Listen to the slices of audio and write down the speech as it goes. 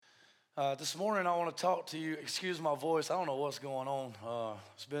This morning, I want to talk to you. Excuse my voice. I don't know what's going on.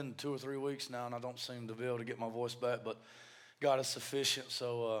 It's been 2 or 3 weeks now, and I don't seem to be able to get my voice back, but God is sufficient,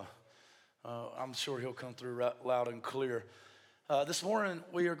 so I'm sure He'll come through loud and clear. This morning,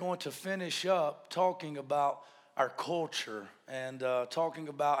 we are going to finish up talking about our culture and talking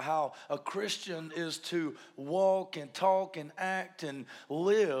about how a Christian is to walk and talk and act and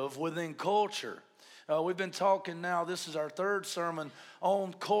live within culture. We've been talking now, this is our third sermon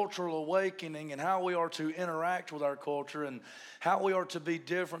on cultural awakening and how we are to interact with our culture and how we are to be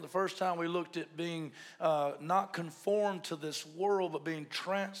different. The first time we looked at being not conformed to this world, but being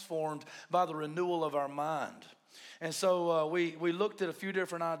transformed by the renewal of our mind. And so we looked at a few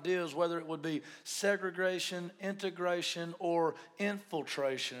different ideas, whether it would be segregation, integration, or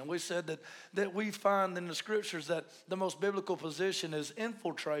infiltration. And we said that we find in the scriptures that the most biblical position is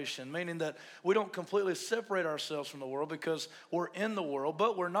infiltration, meaning that we don't completely separate ourselves from the world because we're in the world,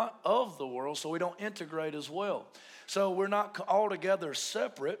 but we're not of the world, so we don't integrate as well. So we're not altogether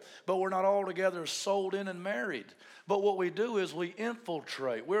separate, but we're not altogether sold in and married. But what we do is we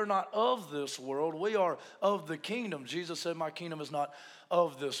infiltrate. We're not of this world. We are of the kingdom. Jesus said, my kingdom is not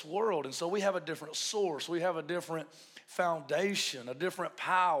of this world. And so we have a different source. We have a different foundation, a different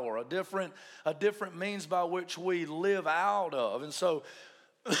power, a different means by which we live out of. And so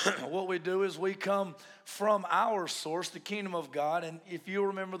what we do is we come from our source, the kingdom of God. And if you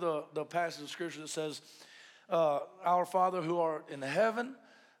remember the passage of scripture that says, our Father who art in heaven,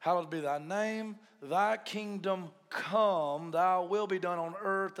 hallowed be thy name, thy kingdom come, thy will be done on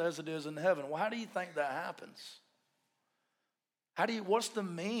earth as it is in heaven. Well, how do you think that happens? What's the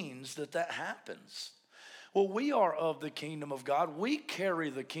means that happens? Well, we are of the kingdom of God. We carry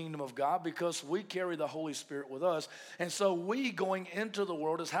the kingdom of God because we carry the Holy Spirit with us. And so we going into the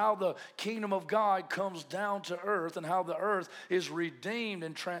world is how the kingdom of God comes down to earth and how the earth is redeemed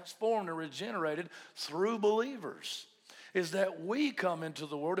and transformed and regenerated through believers. Is that we come into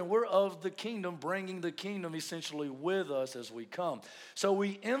the world and we're of the kingdom, bringing the kingdom essentially with us as we come. So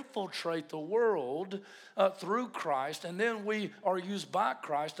we infiltrate the world through Christ, and then we are used by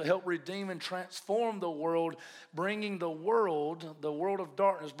Christ to help redeem and transform the world, bringing the world of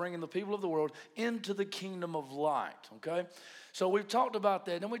darkness, bringing the people of the world into the kingdom of light, okay? So we've talked about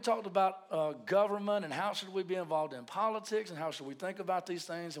that. Then we talked about government and how should we be involved in politics and how should we think about these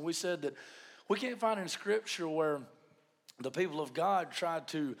things. And we said that we can't find in Scripture where the people of God tried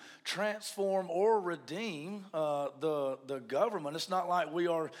to transform or redeem the government. It's not like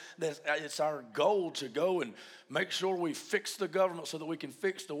it's our goal to go and make sure we fix the government so that we can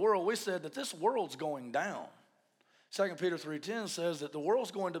fix the world. We said that this world's going down. 2 Peter 3:10 says that the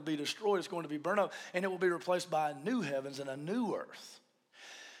world's going to be destroyed, it's going to be burned up, and it will be replaced by a new heavens and a new earth.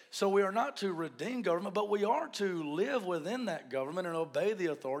 So we are not to redeem government, but we are to live within that government and obey the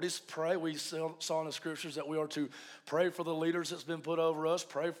authorities. Pray. We saw in the scriptures that we are to pray for the leaders that's been put over us,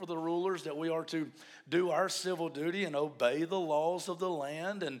 pray for the rulers, that we are to do our civil duty and obey the laws of the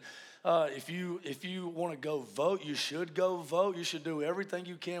land. And if you want to go vote, you should go vote. You should do everything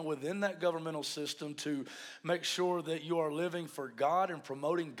you can within that governmental system to make sure that you are living for God and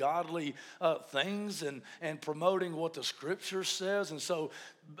promoting godly things and promoting what the scripture says. And so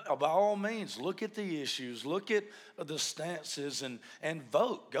by all means, look at the issues, look at the stances and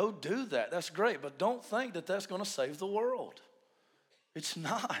vote. Go do that. That's great. But don't think that that's going to save the world. It's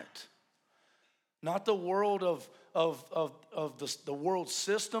not. Not the world of the world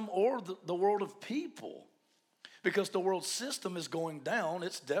system or the world of people. Because the world system is going down.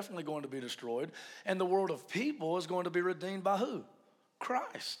 It's definitely going to be destroyed. And the world of people is going to be redeemed by who?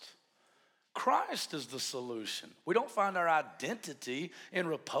 Christ. Christ is the solution. We don't find our identity in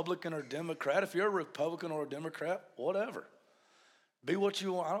Republican or Democrat. If you're a Republican or a Democrat, whatever. Be what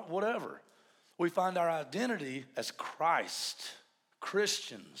you want, whatever. We find our identity as Christ,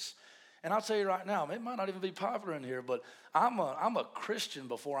 Christians. And I'll tell you right now, it might not even be popular in here, but I'm a Christian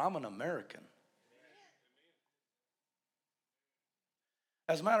before I'm an American.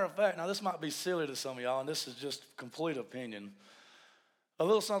 As a matter of fact, now this might be silly to some of y'all, and this is just complete opinion. A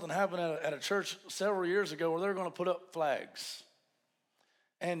little something happened at a church several years ago where they're going to put up flags.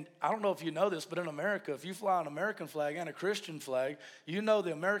 And I don't know if you know this, but in America, if you fly an American flag and a Christian flag, you know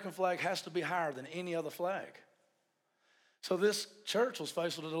the American flag has to be higher than any other flag. So this church was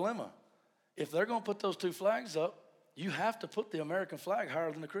faced with a dilemma. If they're going to put those two flags up, you have to put the American flag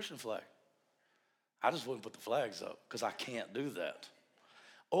higher than the Christian flag. I just wouldn't put the flags up because I can't do that.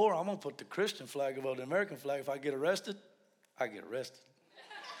 Or I'm going to put the Christian flag above the American flag. If I get arrested, I get arrested.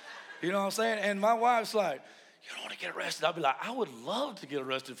 You know what I'm saying? And my wife's like, you don't want to get arrested. I'll be like, I would love to get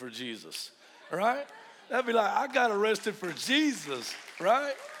arrested for Jesus, right? That'd be like, I got arrested for Jesus,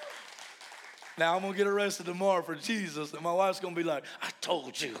 right? Now I'm going to get arrested tomorrow for Jesus, and my wife's going to be like, I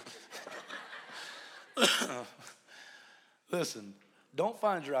told you. Listen, don't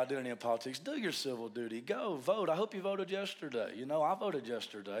find your identity in politics. Do your civil duty. Go vote. I hope you voted yesterday. You know, I voted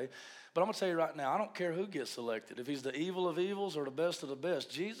yesterday. But I'm going to tell you right now, I don't care who gets elected. If he's the evil of evils or the best of the best,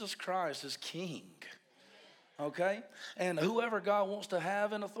 Jesus Christ is king. Okay? And whoever God wants to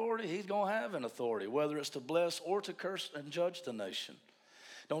have in authority, he's going to have in authority, whether it's to bless or to curse and judge the nation.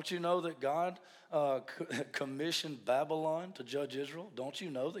 Don't you know that God commissioned Babylon to judge Israel? Don't you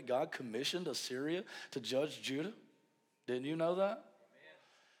know that God commissioned Assyria to judge Judah? Didn't you know that? Amen.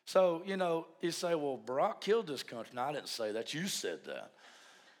 So, you know, you say, well, Barack killed this country. No, I didn't say that. You said that.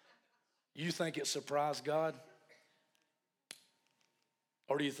 You think it surprised God?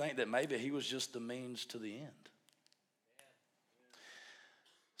 Or do you think that maybe he was just the means to the end?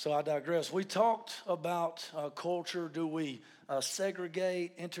 So I digress. We talked about culture. Do we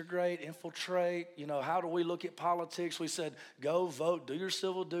segregate, integrate, infiltrate? You know, how do we look at politics? We said, go vote, do your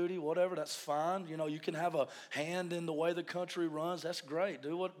civil duty, whatever, that's fine. You know, you can have a hand in the way the country runs. That's great.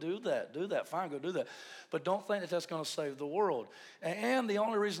 Do that. Fine, go do that. But don't think that that's going to save the world. And the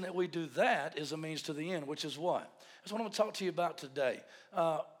only reason that we do that is a means to the end, which is what? That's what I'm going to talk to you about today.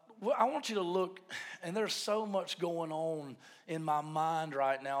 I want you to look, and there's so much going on in my mind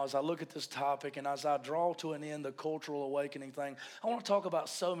right now as I look at this topic and as I draw to an end the cultural awakening thing. I want to talk about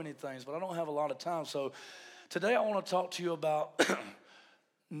so many things, but I don't have a lot of time. So today I want to talk to you about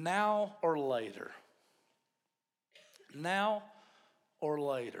now or later. Now or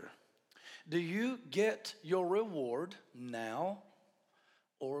later. Do you get your reward now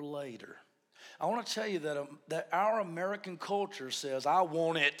or later? I want to tell you that our American culture says, I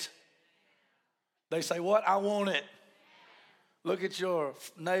want it. They say, what? I want it. Look at your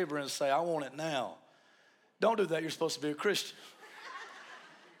neighbor and say, I want it now. Don't do that. You're supposed to be a Christian.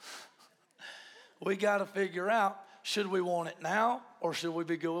 We got to figure out, should we want it now or should we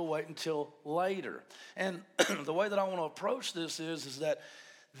be going to wait until later? And the way that I want to approach this is that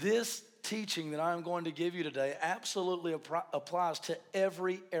this teaching that I'm going to give you today absolutely applies to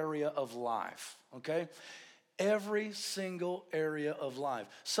every area of life, okay? Every single area of life,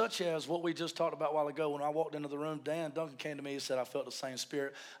 such as what we just talked about a while ago. When I walked into the room, Dan Duncan came to me. He said, I felt the same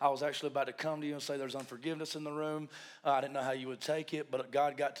spirit. I was actually about to come to you and say there's unforgiveness in the room. I didn't know how you would take it, but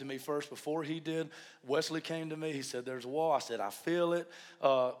God got to me first before he did. Wesley came to me. He said, there's a wall. I said, I feel it.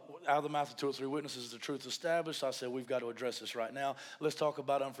 Out of the mouth of two or three witnesses, the truth established. I said, we've got to address this right now. Let's talk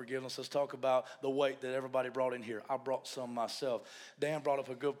about unforgiveness. Let's talk about the weight that everybody brought in here. I brought some myself. Dan brought up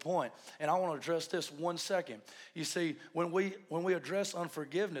a good point, and I want to address this 1 second. You see, when we address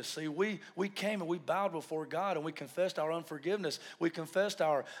unforgiveness, see, we came and we bowed before God and we confessed our unforgiveness. We confessed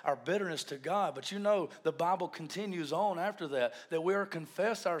our bitterness to God. But you know, the Bible continues on after that we are to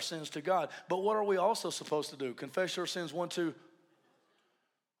confess our sins to God. But what are we also supposed to do? Confess your sins 1, 2.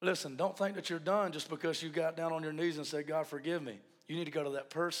 Listen, don't think that you're done just because you got down on your knees and said, God, forgive me. You need to go to that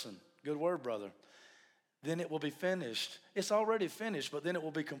person. Good word, brother. Then it will be finished. It's already finished, but then it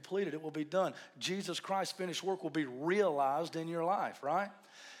will be completed. It will be done. Jesus Christ's finished work will be realized in your life, right?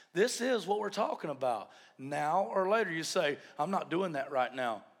 This is what we're talking about. Now or later, you say, I'm not doing that right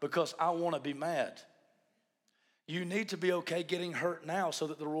now because I want to be mad. You need to be okay getting hurt now so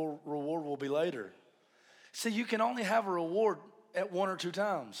that the reward will be later. See, you can only have a reward at 1 or 2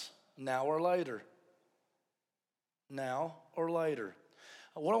 times, now or later. Now or later.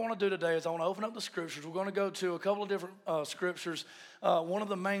 What I want to do today is I want to open up the scriptures. We're going to go to a couple of different scriptures. One of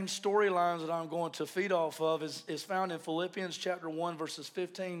the main storylines that I'm going to feed off of is found in Philippians chapter 1, verses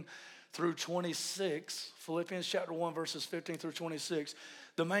 15 through 26. Philippians chapter 1, verses 15 through 26.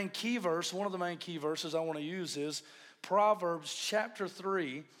 The main key verse, one of the main key verses I want to use is Proverbs chapter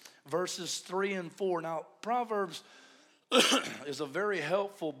 3, verses 3 and 4. Now, Proverbs is a very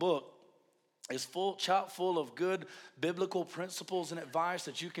helpful book. It's chock full of good biblical principles and advice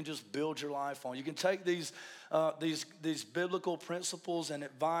that you can just build your life on. You can take these biblical principles and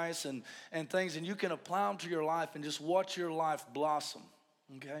advice and things, and you can apply them to your life and just watch your life blossom,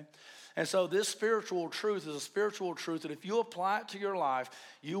 okay? And so this spiritual truth is a spiritual truth that if you apply it to your life,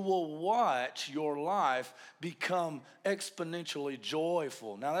 you will watch your life become exponentially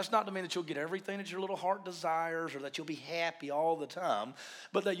joyful. Now, that's not to mean that you'll get everything that your little heart desires or that you'll be happy all the time,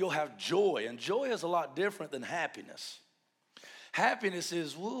 but that you'll have joy. And joy is a lot different than happiness. Happiness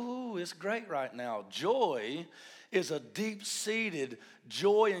is, woo, it's great right now. Joy is a deep-seated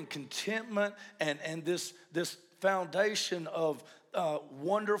joy and contentment and this foundation of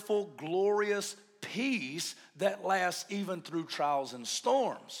wonderful, glorious peace that lasts even through trials and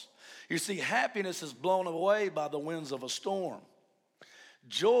storms. You see, happiness is blown away by the winds of a storm.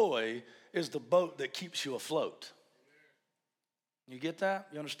 Joy is the boat that keeps you afloat. You get that?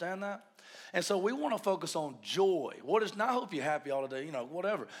 You understand that? And so we want to focus on joy. What is, not I hope you're happy all the day,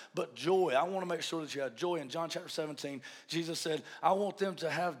 whatever. But joy, I want to make sure that you have joy. In John chapter 17, Jesus said, I want them to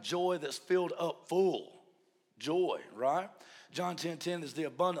have joy that's filled up full. Joy, right? John 10:10 is the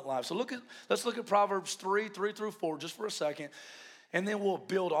abundant life. So let's look at Proverbs 3:3-4 just for a second. And then we'll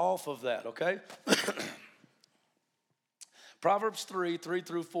build off of that, okay? Proverbs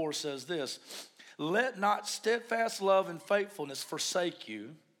 3:3-4 says this, let not steadfast love and faithfulness forsake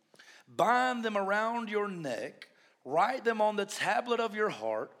you. Bind them around your neck. Write them on the tablet of your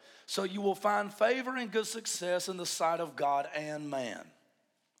heart, so you will find favor and good success in the sight of God and man.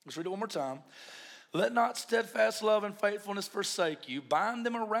 Let's read it one more time. Let not steadfast love and faithfulness forsake you. Bind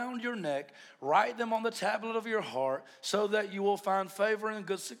them around your neck. Write them on the tablet of your heart, so that you will find favor and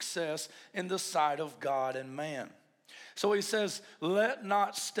good success in the sight of God and man. So he says, let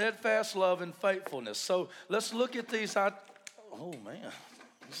not steadfast love and faithfulness. So let's look at these. Oh, man.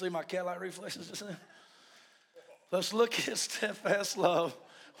 You see my cat-like reflexes just then? Let's look at steadfast love.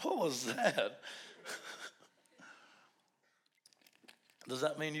 What was that? Does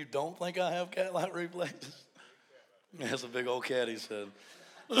that mean you don't think I have cat-like reflexes? That's a big old cat, he said.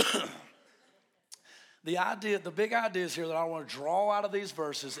 The big ideas here that I want to draw out of these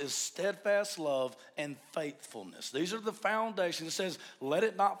verses is steadfast love and faithfulness. These are the foundations. It says, let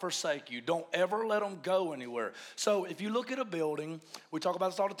it not forsake you. Don't ever let them go anywhere. So if you look at a building, we talk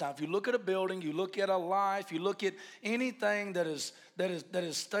about this all the time. If you look at a building, you look at a life, you look at anything that is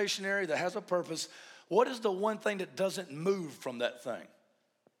stationary, that has a purpose, what is the one thing that doesn't move from that thing?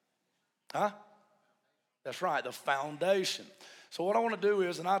 Huh? That's right, the foundation. So what I want to do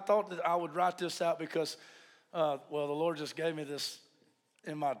is, and I thought that I would write this out because, the Lord just gave me this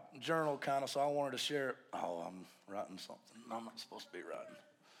in my journal kind of, so I wanted to share it. Oh, I'm writing something I'm not supposed to be writing.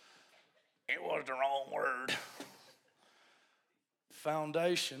 It was the wrong word.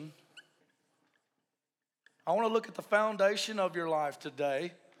 Foundation. I want to look at the foundation of your life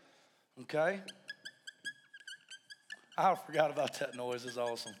today, okay? I forgot about that noise. It's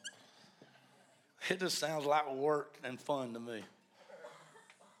awesome. It just sounds like work and fun to me.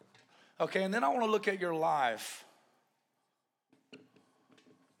 Okay, and then I want to look at your life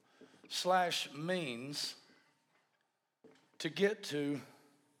 / means to get to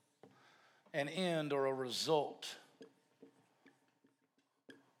an end or a result.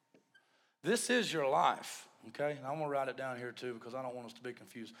 This is your life, okay? And I'm going to write it down here too because I don't want us to be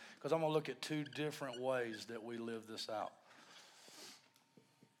confused. Because I'm going to look at 2 different ways that we live this out.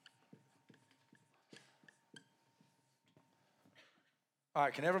 All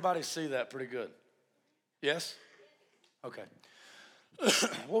right, can everybody see that pretty good? Yes? Okay.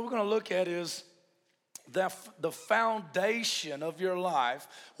 What we're going to look at is the foundation of your life.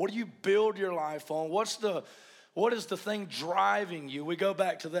 What do you build your life on? What is the thing driving you? We go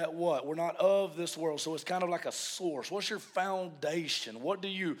back to that what? We're not of this world, so it's kind of like a source. What's your foundation? What do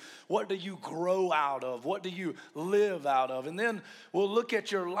you grow out of? What do you live out of? And then we'll look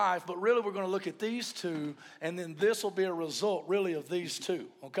at your life, but really we're going to look at these 2, and then this will be a result really of these 2,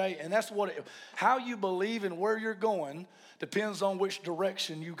 okay? And that's how you believe and where you're going depends on which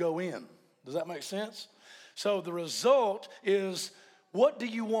direction you go in. Does that make sense? So the result is, what do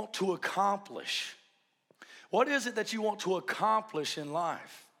you want to accomplish? What is it that you want to accomplish in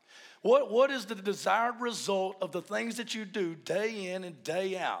life? What is the desired result of the things that you do day in and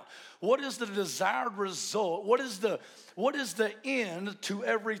day out? What is the desired result? What is the end to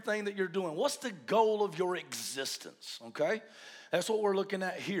everything that you're doing? What's the goal of your existence, okay? That's what we're looking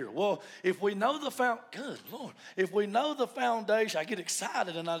at here. Well, if we know if we know the foundation, I get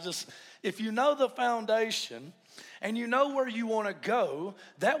excited if you know the foundation, and you know where you want to go,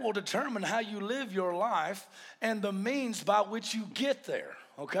 that will determine how you live your life and the means by which you get there,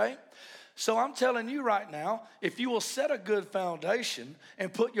 okay? So I'm telling you right now, if you will set a good foundation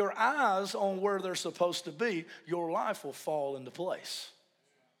and put your eyes on where they're supposed to be, your life will fall into place.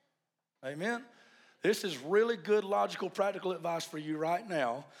 Amen? This is really good, logical, practical advice for you right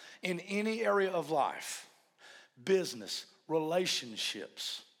now in any area of life. Business,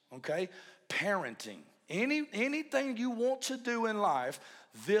 relationships, okay? Parenting. Anything you want to do in life,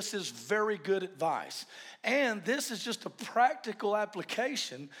 this is very good advice. And this is just a practical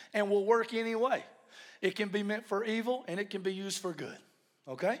application and will work anyway. It can be meant for evil and it can be used for good,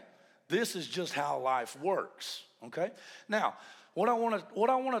 okay? This is just how life works, okay? Now, what I want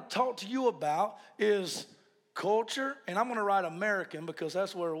to talk to you about is culture, and I'm going to write American because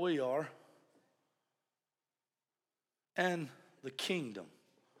that's where we are, and the kingdom.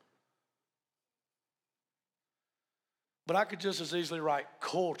 But I could just as easily write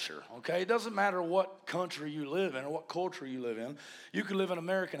culture, okay? It doesn't matter what country you live in or what culture you live in. You could live in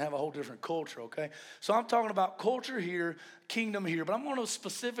America and have a whole different culture, okay? So I'm talking about culture here, kingdom here, but I'm going to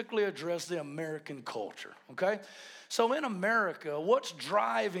specifically address the American culture, okay? So in America, what's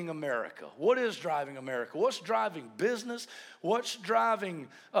driving America? What is driving America? What's driving business? What's driving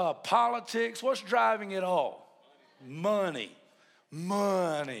politics? What's driving it all? Money.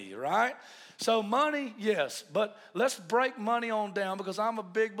 Money, right? So money, yes, but let's break money on down because I'm a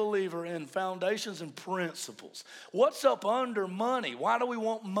big believer in foundations and principles. What's up under money? Why do we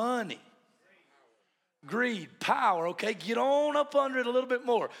want money? Greed, power, okay? Get on up under it a little bit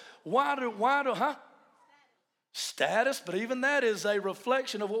more. Why do, Status, but even that is a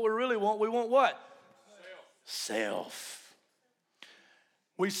reflection of what we really want. We want what? Self.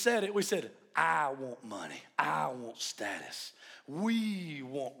 We said, I want money. I want status. We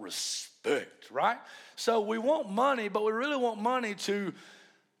want respect, right? So we want money, but we really want money to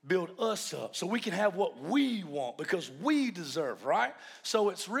build us up so we can have what we want because we deserve, right? So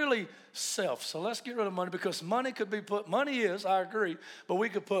it's really self. So let's get rid of money because money could be put, money is, I agree, but we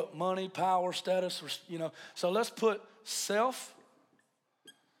could put money, power, status, So let's put self,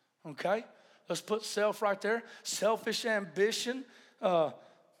 okay? Let's put self right there. Selfish ambition.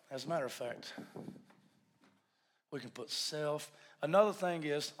 As a matter of fact, we can put self. Another thing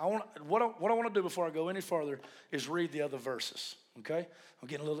is, what I want to do before I go any further is read the other verses, okay? I'm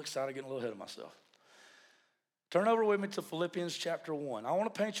getting a little excited, getting a little ahead of myself. Turn over with me to Philippians chapter 1. I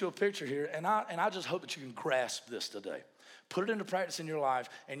want to paint you a picture here, and I just hope that you can grasp this today. Put it into practice in your life,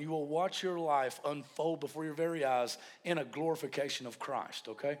 and you will watch your life unfold before your very eyes in a glorification of Christ,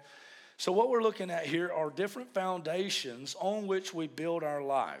 okay? So what we're looking at here are different foundations on which we build our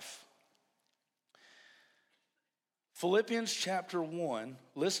life. Philippians chapter 1,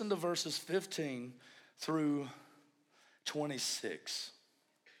 listen to verses 15 through 26.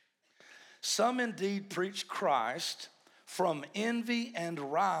 Some indeed preach Christ from envy and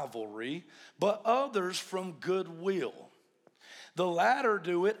rivalry, but others from goodwill. The latter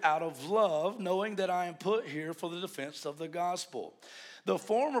do it out of love, knowing that I am put here for the defense of the gospel. The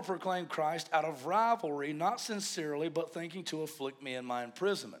former proclaim Christ out of rivalry, not sincerely, but thinking to afflict me in my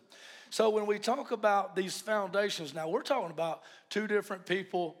imprisonment. So when we talk about these foundations, now we're talking about two different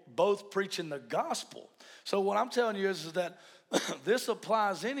people both preaching the gospel. So what I'm telling you is that this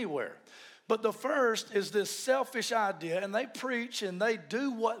applies anywhere. But the first is this selfish idea, and they preach and they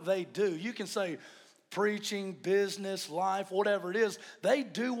do what they do. You can say preaching, business, life, whatever it is. They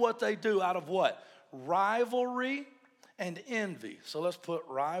do what they do out of what? Rivalry and envy. So let's put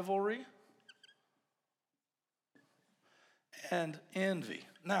rivalry and envy.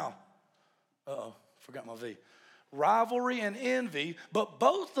 Now, forgot my V. Rivalry and envy, but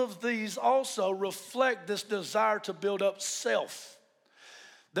both of these also reflect this desire to build up self.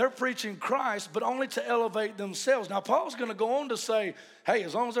 They're preaching Christ, but only to elevate themselves. Now, Paul's going to go on to say, hey,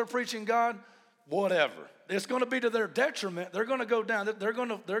 as long as they're preaching God, whatever. It's going to be to their detriment. They're going to go down. They're going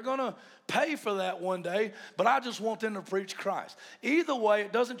to pay for that one day, but I just want them to preach Christ. Either way,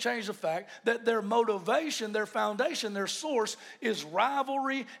 it doesn't change the fact that their motivation, their foundation, their source is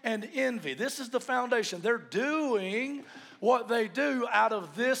rivalry and envy. This is the foundation. They're doing what they do out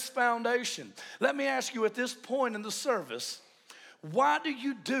of this foundation. Let me ask you at this point in the service, why do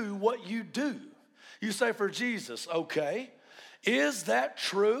you do what you do? You say for Jesus, okay. Is that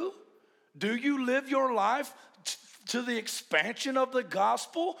true? Do you live your life to the expansion of the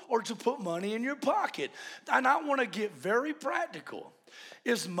gospel or to put money in your pocket? And I want to get very practical.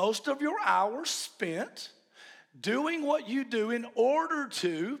 Is most of your hours spent doing what you do in order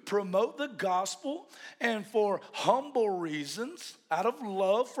to promote the gospel and for humble reasons, out of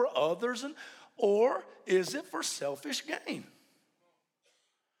love for others, or is it for selfish gain?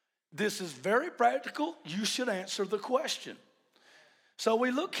 This is very practical. You should answer the question. So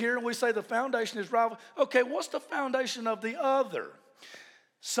we look here and we say the foundation is rival. Okay, what's the foundation of the other?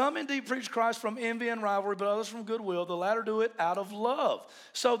 Some indeed preach Christ from envy and rivalry, but others from goodwill. The latter do it out of love.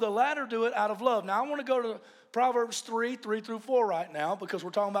 So the latter do it out of love. Now I want to go to Proverbs 3 through 4 right now because we're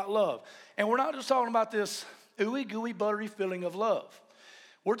talking about love. And we're not just talking about this ooey gooey buttery feeling of love.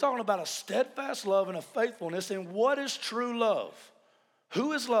 We're talking about a steadfast love and a faithfulness. And what is true love?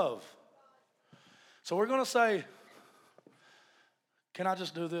 Who is love? So we're going to say, can I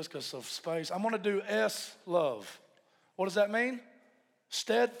just do this because of space? I'm going to do S, love. What does that mean?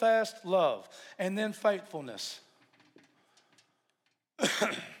 Steadfast love. And then faithfulness.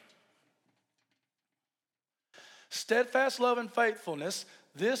 Steadfast love and faithfulness.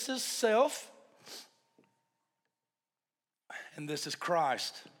 This is self. And this is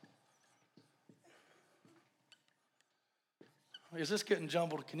Christ. Is this getting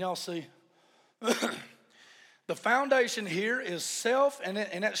jumbled? Can y'all see? The foundation here is self, and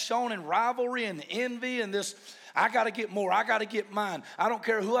that's shown in rivalry and envy and this, I got to get more, I got to get mine. I don't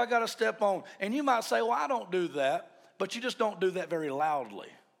care who I got to step on. And you might say, well, I don't do that, but you just don't do that very loudly.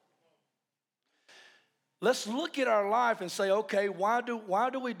 Let's look at our life and say, okay, why do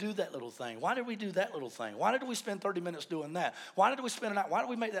we do that little thing? Why did we do that little thing? Why did we spend 30 minutes doing that? Why did we spend an hour? Why did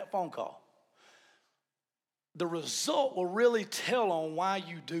we make that phone call? The result will really tell on why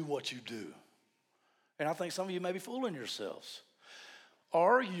you do what you do. And I think some of you may be fooling yourselves.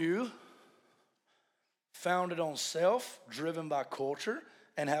 Are you founded on self, driven by culture,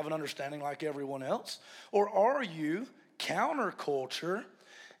 and have an understanding like everyone else? Or are you counterculture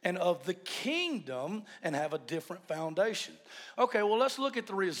and of the kingdom and have a different foundation? Okay, well, let's look at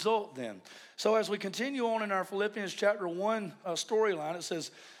the result then. So as we continue on in our Philippians chapter 1 storyline, it says,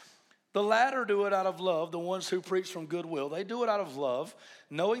 the latter do it out of love, the ones who preach from goodwill. They do it out of love,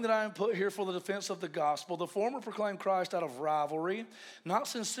 knowing that I am put here for the defense of the gospel. The former proclaim Christ out of rivalry, not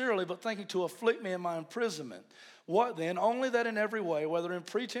sincerely, but thinking to afflict me in my imprisonment. What then? Only that in every way, whether in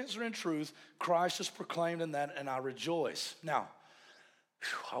pretense or in truth, Christ is proclaimed in that, and I rejoice. Now,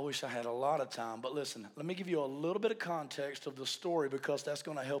 I wish I had a lot of time, but listen, let me give you a little bit of context of the story because that's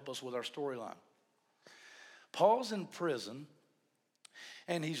going to help us with our storyline. Paul's in prison,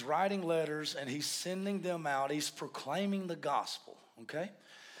 and he's writing letters, and he's sending them out. He's proclaiming the gospel, okay?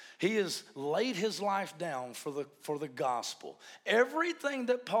 He has laid his life down for the gospel. Everything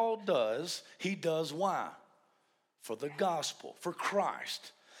that Paul does, he does why? For the gospel, for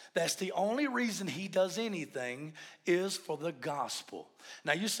Christ. That's the only reason he does anything is for the gospel.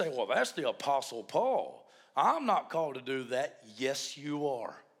 Now you say, well, that's the Apostle Paul. I'm not called to do that. Yes, you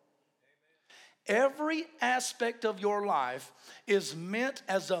are. Every aspect of your life is meant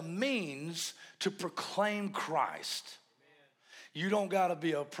as a means to proclaim Christ. You don't got to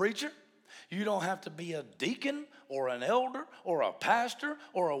be a preacher. You don't have to be a deacon or an elder or a pastor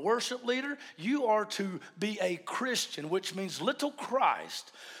or a worship leader. You are to be a Christian, which means little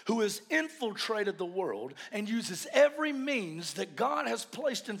Christ, who has infiltrated the world and uses every means that God has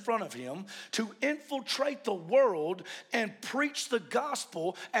placed in front of him to infiltrate the world and preach the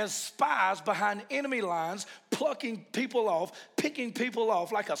gospel as spies behind enemy lines, plucking people off, picking people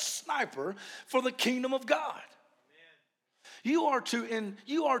off like a sniper for the kingdom of God. You are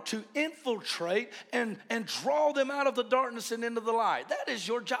to infiltrate and draw them out of the darkness and into the light. That is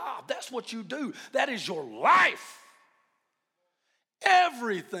your job. That's what you do. That is your life.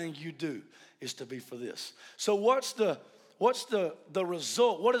 Everything you do is to be for this. So what's the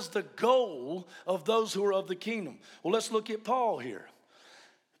result? What is the goal of those who are of the kingdom? Well, let's look at Paul here.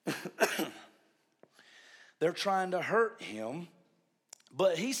 They're trying to hurt him.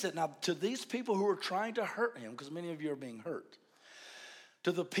 But he said, now to these people who are trying to hurt him, because many of you are being hurt,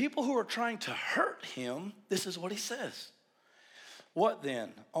 to the people who are trying to hurt him, this is what he says. What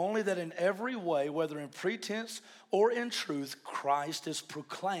then? Only that in every way, whether in pretense or in truth, Christ is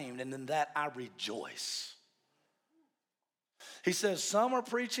proclaimed, and in that I rejoice. He says, some are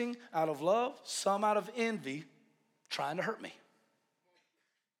preaching out of love, some out of envy, trying to hurt me.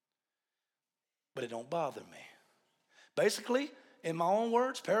 But it don't bother me. Basically, in my own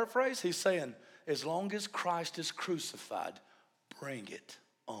words, paraphrase, he's saying, as long as Christ is crucified, bring it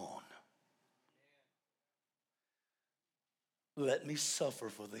on. Let me suffer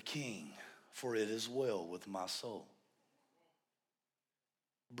for the King, for it is well with my soul.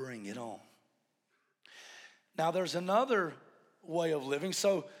 Bring it on. Now there's another way of living.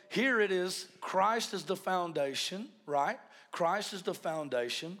 So here it is, Christ is the foundation, right? Christ is the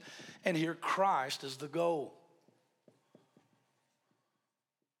foundation, and here Christ is the goal.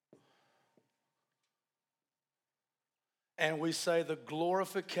 And we say the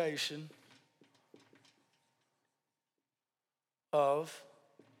glorification of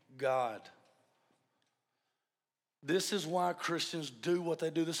God. This is why Christians do what they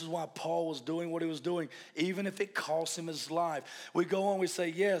do. This is why Paul was doing what he was doing, even if it cost him his life. We go on, we say,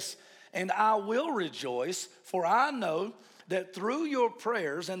 yes, and I will rejoice, for I know that through your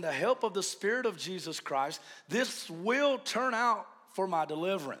prayers and the help of the Spirit of Jesus Christ, this will turn out for my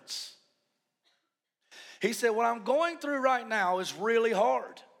deliverance. He said, what I'm going through right now is really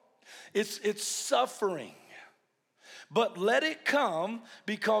hard. It's suffering. But let it come,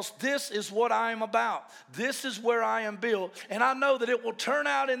 because this is what I am about. This is where I am built. And I know that it will turn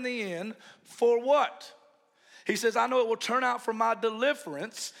out in the end for what? He says, I know it will turn out for my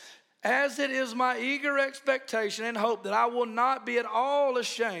deliverance, as it is my eager expectation and hope that I will not be at all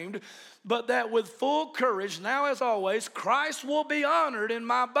ashamed, but that with full courage, now as always, Christ will be honored in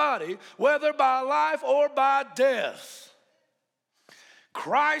my body, whether by life or by death.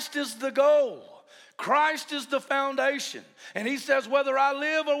 Christ is the goal. Christ is the foundation. And he says, whether I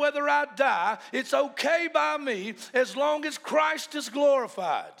live or whether I die, it's okay by me as long as Christ is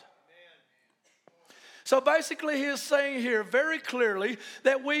glorified. So basically he is saying here very clearly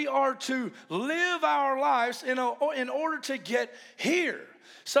that we are to live our lives in order to get here.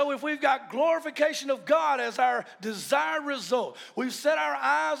 So if we've got glorification of God as our desired result, we've set our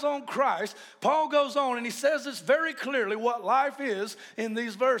eyes on Christ, Paul goes on and he says this very clearly what life is in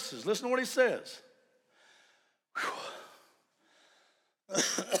these verses. Listen to what he says.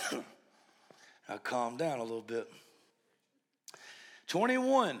 Now calm down a little bit.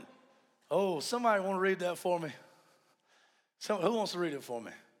 21. Oh, somebody want to read that for me? Who wants to read it for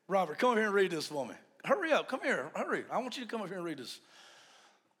me? Robert, come over here and read this for me. Hurry up, come here, hurry. I want you to come over here and read this.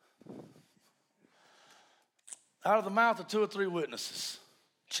 Out of the mouth of 2 or 3 witnesses.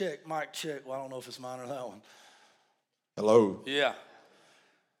 Check, mic check. Well, I don't know if it's mine or that one. Hello. Yeah.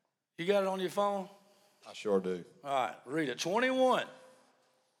 You got it on your phone? I sure do. All right, read it. 21.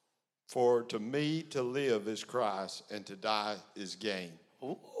 For to me to live is Christ, and to die is gain.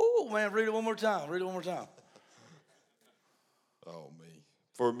 Oh, man, read it one more time. Read it one more time. Oh, me.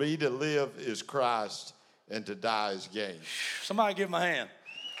 For me to live is Christ, and to die is gain. Somebody give him a hand.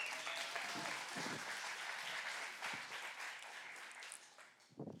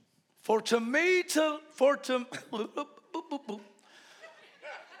 For me to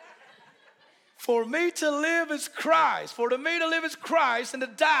live is Christ. For to me to live is Christ, and to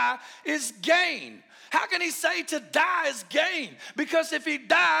die is gain. How can he say to die is gain? Because if he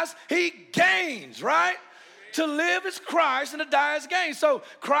dies, he gains, right? To live is Christ, and to die is gain. So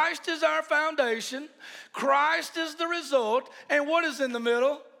Christ is our foundation. Christ is the result. And what is in the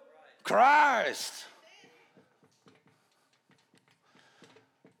middle? Christ.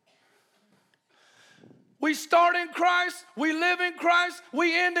 We start in Christ, we live in Christ,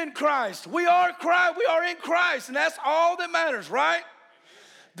 we end in Christ. We are Christ, we are in Christ, and that's all that matters, right?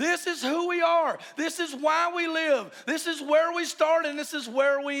 This is who we are. This is why we live. This is where we start, and this is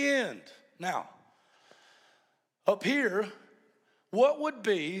where we end. Now, up here, what would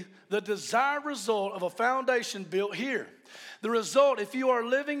be the desired result of a foundation built here? The result, if you are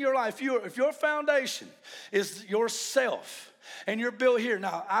living your life, if your foundation is yourself, and you're built here.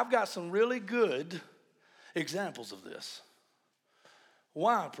 Now, I've got some really good examples of this.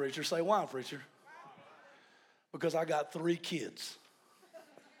 Why, preacher? Say why, preacher? Because I got 3 kids.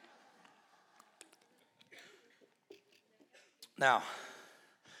 Now,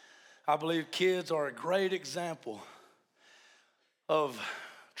 I believe kids are a great example of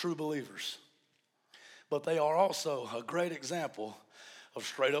true believers. But they are also a great example of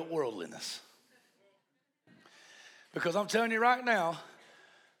straight up worldliness. Because I'm telling you right now,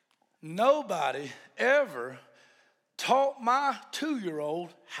 nobody ever taught my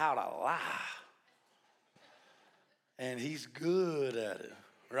 2-year-old how to lie. And he's good at it,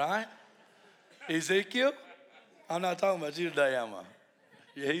 right? Ezekiel, I'm not talking about you today, am I?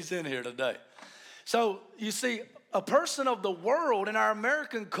 Yeah, he's in here today. So you see, a person of the world in our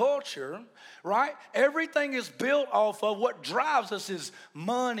American culture, right? Everything is built off of what drives us is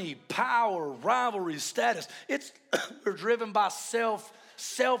money, power, rivalry, status. We're driven by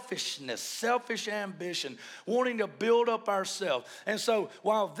selfishness, selfish ambition, wanting to build up ourselves. And so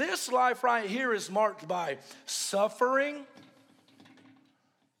while this life right here is marked by suffering,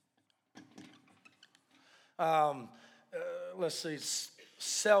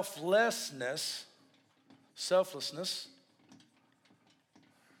 selflessness,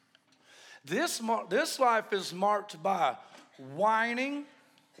 this life is marked by whining,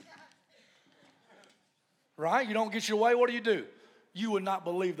 right? You don't get your way, what do? You would not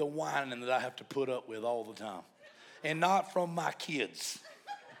believe the whining that I have to put up with all the time. And not from my kids.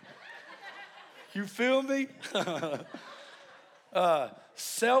 You feel me?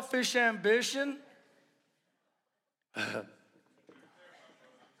 Selfish ambition.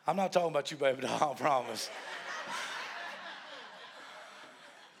 I'm not talking about you, baby doll, I promise.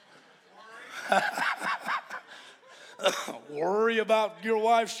 Worry about your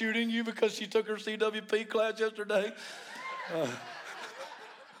wife shooting you because she took her CWP class yesterday.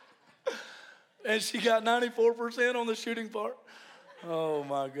 And she got 94% on the shooting part. Oh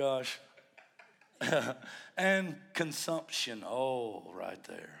my gosh. And consumption. Oh, right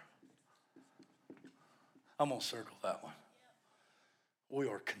there. I'm going to circle that one. We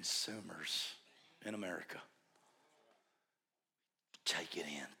are consumers in America. Take it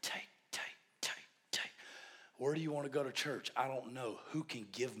in. Take. Where do you want to go to church? I don't know. Who can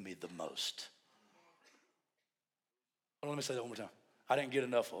give me the most? Oh, let me say that one more time. I didn't get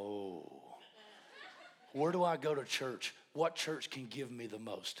enough. Oh. Where do I go to church? What church can give me the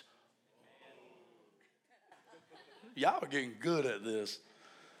most? Y'all are getting good at this.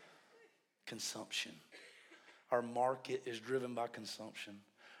 Consumption. Our market is driven by consumption.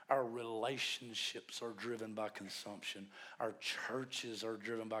 Our relationships are driven by consumption. Our churches are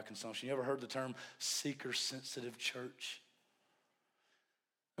driven by consumption. You ever heard the term seeker-sensitive church?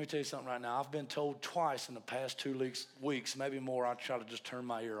 Let me tell you something right now. I've been told twice in the past 2 weeks, maybe more, I try to just turn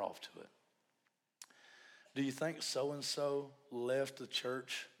my ear off to it. Do you think so-and-so left the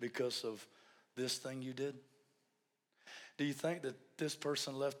church because of this thing you did? Do you think that this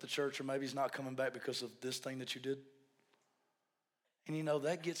person left the church or maybe he's not coming back because of this thing that you did? And you know,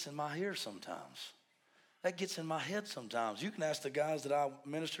 that gets in my ear sometimes. That gets in my head sometimes. You can ask the guys that I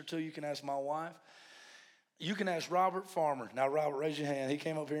minister to. You can ask my wife. You can ask Robert Farmer. Now, Robert, raise your hand. He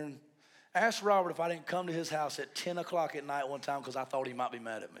came up here and asked Robert if I didn't come to his house at 10 o'clock at night one time because I thought he might be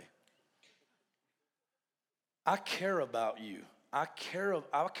mad at me. I care about you. I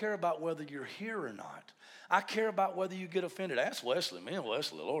care about whether you're here or not. I care about whether you get offended. Ask Wesley. Me and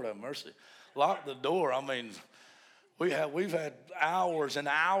Wesley, Lord have mercy. Lock the door. I mean, we've had hours and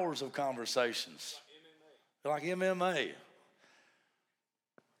hours of conversations. Like MMA.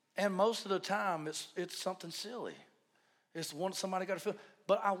 And most of the time, it's something silly. It's one somebody got to feel.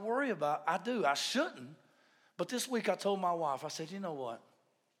 But I worry about, I shouldn't. But this week I told my wife, I said, you know what?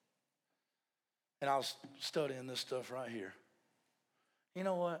 And I was studying this stuff right here. You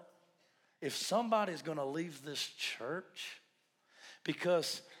know what? If somebody's going to leave this church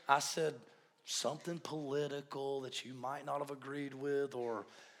because I said something political that you might not have agreed with, or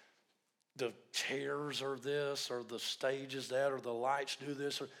the chairs are this, or the stage is that, or the lights do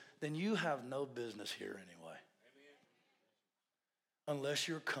this, then you have no business here anyway. Amen. Unless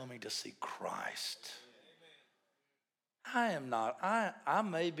you're coming to see Christ. I am not. I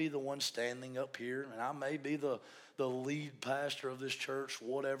may be the one standing up here, and I may be the lead pastor of this church,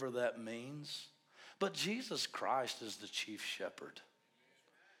 whatever that means. But Jesus Christ is the chief shepherd.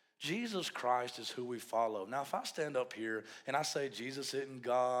 Jesus Christ is who we follow. Now, if I stand up here and I say Jesus isn't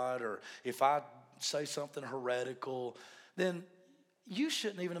God, or if I say something heretical, then you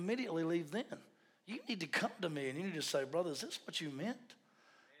shouldn't even immediately leave then. You need to come to me and you need to say, brother, is this what you meant?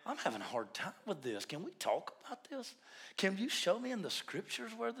 I'm having a hard time with this. Can we talk about this? Can you show me in the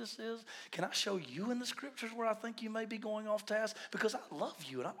scriptures where this is? Can I show you in the scriptures where I think you may be going off task? Because I love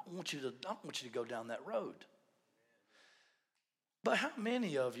you and I don't want you to go down that road. But how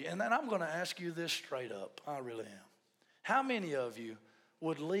many of you, and then I'm going to ask you this straight up, I really am. How many of you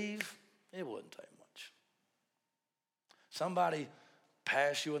would leave? It wouldn't take much. Somebody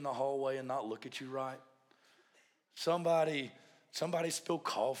pass you in the hallway and not look at you right. Somebody spill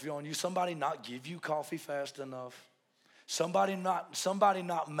coffee on you. Somebody not give you coffee fast enough. Somebody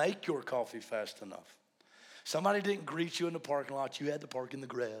not make your coffee fast enough. Somebody didn't greet you in the parking lot. You had to park in the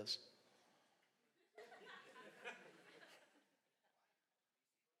grass.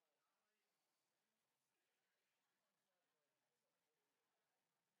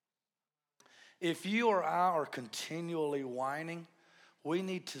 If you or I are continually whining, we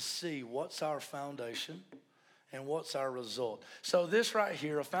need to see what's our foundation and what's our result. So this right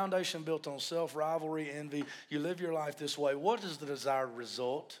here, a foundation built on self-rivalry, envy, you live your life this way. What is the desired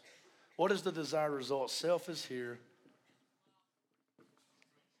result? What is the desired result? Self is here.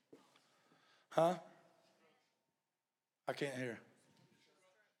 Huh? I can't hear.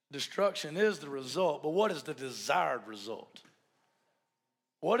 Destruction is the result, but what is the desired result?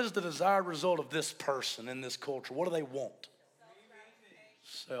 What is the desired result of this person in this culture? What do they want?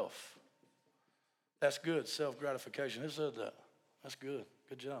 Self. That's good, self-gratification. Who said that? That's good.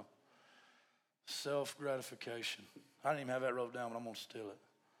 Good job. Self-gratification. I didn't even have that wrote down, but I'm going to steal it.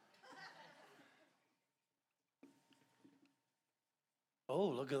 Oh,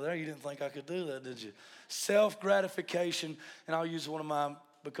 look at there. You didn't think I could do that, did you? Self-gratification. And I'll use one of mine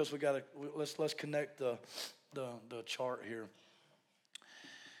because let's connect the chart here.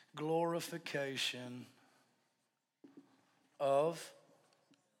 Glorification of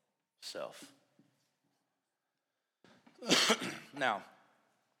self. Now,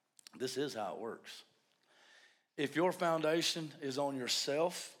 this is how it works. If your foundation is on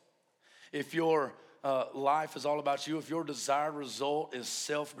yourself, if your life is all about you, if your desired result is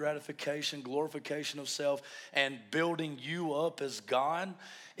self-gratification, glorification of self, and building you up as God,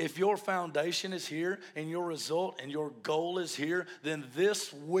 if your foundation is here and your result and your goal is here, then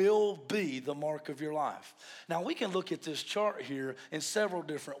this will be the mark of your life. Now, we can look at this chart here in several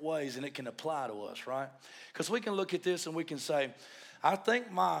different ways, and it can apply to us, right? Because we can look at this and we can say, I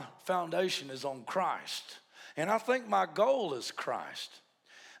think my foundation is on Christ, and I think my goal is Christ.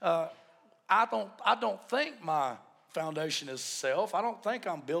 I don't think my foundation is self. I don't think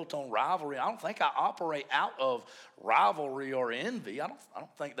I'm built on rivalry. I don't think I operate out of rivalry or envy. I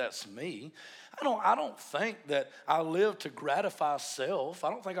don't think that's me. I don't think that I live to gratify self. I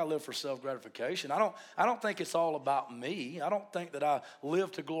don't think I live for self-gratification. I don't think it's all about me. I don't think that I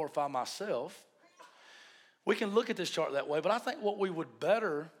live to glorify myself. We can look at this chart that way, but I think what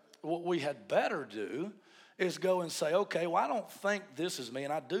we had better do is go and say, okay, well, I don't think this is me,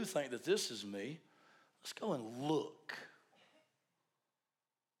 and I do think that this is me. Let's go and look.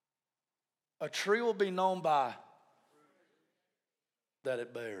 A tree will be known by that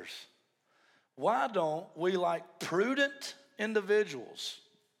it bears. Why don't we, like prudent individuals,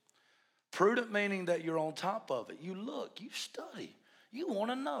 prudent meaning that you're on top of it, you look, you study, you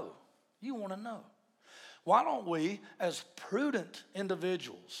want to know. You want to know. Why don't we, as prudent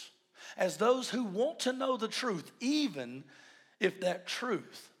individuals, as those who want to know the truth, even if that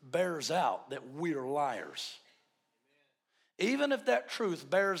truth bears out that we're liars, even if that truth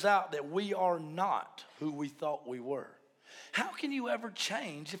bears out that we are not who we thought we were, how can you ever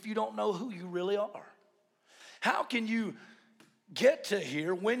change if you don't know who you really are? How can you get to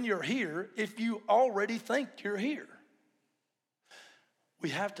here when you're here if you already think you're here? We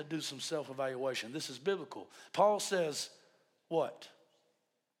have to do some self-evaluation. This is biblical. Paul says what?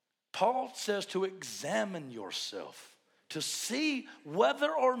 Paul says to examine yourself, to see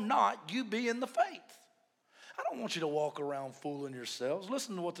whether or not you be in the faith. I don't want you to walk around fooling yourselves.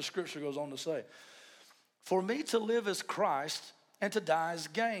 Listen to what the scripture goes on to say. For me to live is Christ, and to die is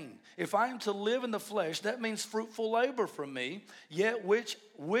gain. If I am to live in the flesh, that means fruitful labor for me, yet which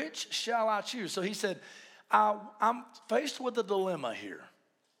shall I choose? So he said, I'm faced with a dilemma here.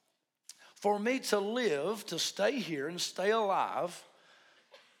 For me to live, to stay here and stay alive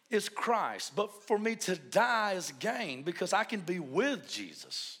is Christ. But for me to die is gain because I can be with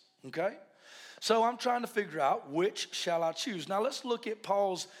Jesus, okay? So I'm trying to figure out which shall I choose. Now let's look at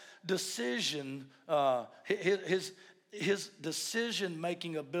Paul's decision, his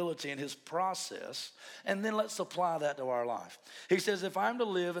decision-making ability and his process, and then let's apply that to our life. He says, if I'm to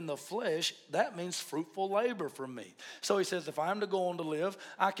live in the flesh, that means fruitful labor for me. So he says, if I'm to go on to live,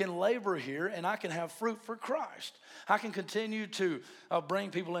 I can labor here and I can have fruit for Christ. I can continue to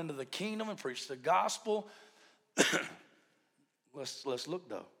bring people into the kingdom and preach the gospel. Let's look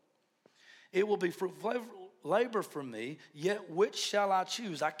though. It will be fruitful labor for me, yet which shall I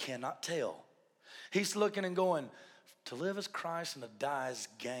choose? I cannot tell. He's looking and going, to live as Christ and to die as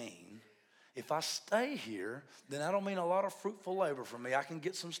gain. If I stay here, then I don't mean a lot of fruitful labor for me. I can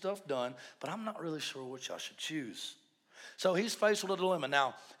get some stuff done, but I'm not really sure which I should choose. So he's faced with a dilemma.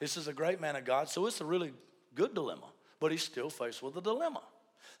 Now, this is a great man of God, so it's a really good dilemma, but he's still faced with a dilemma.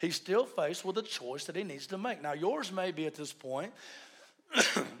 He's still faced with a choice that he needs to make. Now, yours may be at this point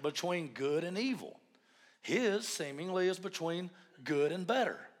between good and evil. His seemingly is between good and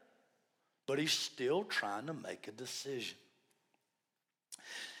better. But he's still trying to make a decision.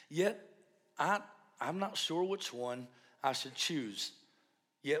 Yet, I'm not sure which one I should choose.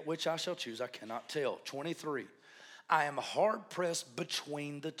 Yet which I shall choose, I cannot tell. 23, I am hard-pressed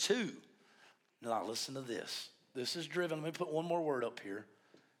between the two. Now, listen to this. This is driven, let me put one more word up here.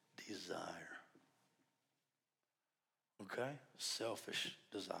 Desire. Okay? Selfish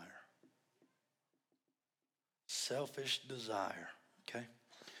desire. Selfish desire. Okay?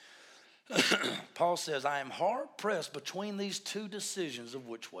 Paul says, I am hard-pressed between these two decisions of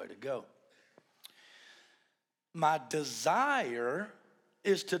which way to go. My desire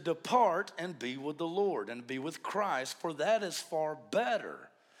is to depart and be with the Lord and be with Christ, for that is far better.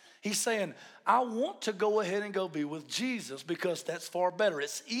 He's saying, I want to go ahead and go be with Jesus because that's far better.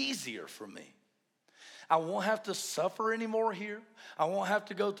 It's easier for me. I won't have to suffer anymore here. I won't have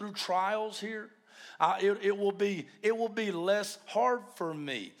to go through trials here. It will be less hard for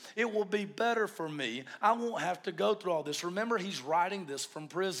me. It will be better for me. I won't have to go through all this. Remember, he's writing this from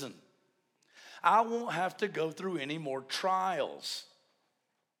prison. I won't have to go through any more trials.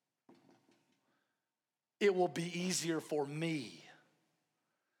 It will be easier for me.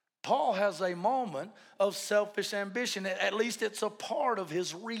 Paul has a moment of selfish ambition. At least it's a part of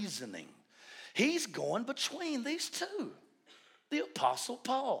his reasoning. He's going between these two. The Apostle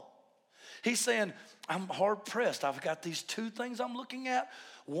Paul. He's saying, I'm hard pressed. I've got these two things I'm looking at.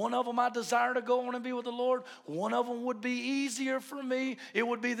 One of them I desire to go on and be with the Lord. One of them would be easier for me. It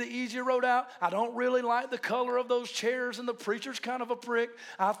would be the easier road out. I don't really like the color of those chairs and the preacher's kind of a prick.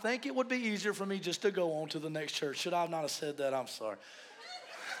 I think it would be easier for me just to go on to the next church. Should I not have said that? I'm sorry.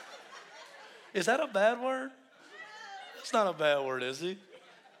 Is that a bad word? It's not a bad word, is it?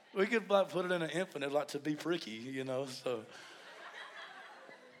 We could like put it in an infinite, like to be pricky, so.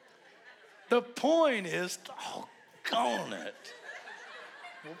 The point is, on it.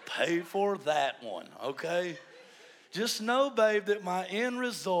 We'll pay for that one, okay? Just know, babe, that my end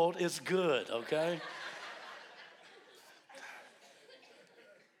result is good, okay?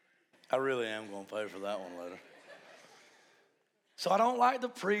 I really am going to pay for that one later. So I don't like the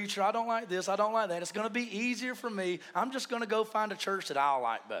preacher. I don't like this. I don't like that. It's going to be easier for me. I'm just going to go find a church that I'll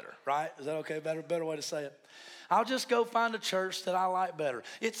like better, right? Is that okay? Better way to say it. I'll just go find a church that I like better.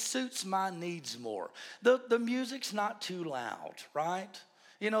 It suits my needs more. The music's not too loud, right?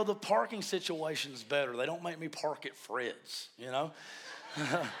 You know, the parking situation's better. They don't make me park at Fred's, you know?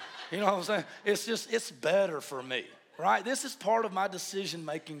 You know what I'm saying? It's better for me, right? This is part of my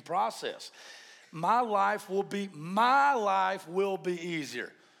decision-making process. My life will be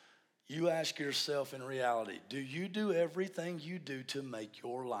easier. You ask yourself in reality, do you do everything you do to make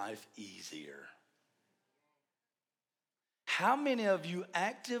your life easier? How many of you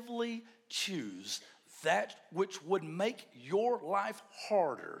actively choose that which would make your life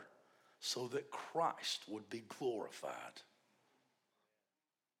harder so that Christ would be glorified?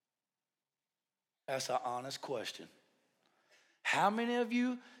 That's an honest question. How many of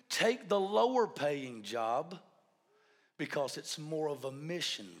you take the lower paying job because it's more of a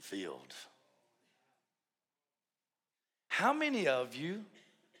mission field? How many of you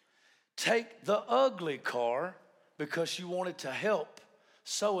take the ugly car because you wanted to help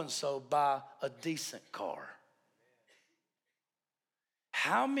so-and-so buy a decent car?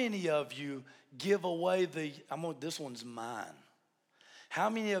 How many of you give away this one's mine. How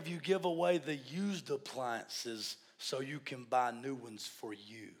many of you give away the used appliances so you can buy new ones for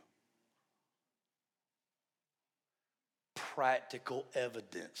you? Practical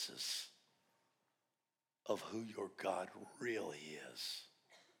evidences of who your God really is.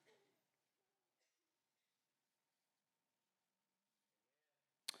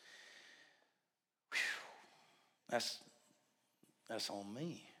 Whew. That's on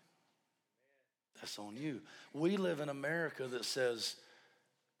me. That's on you. We live in America that says,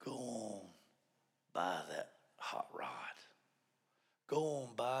 go on, buy that hot rod. Go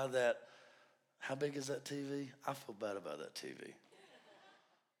on, buy that. How big is that TV? I feel bad about that TV.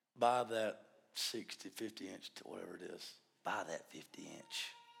 Buy that 60, 50 inch, whatever it is. Buy that 50 inch.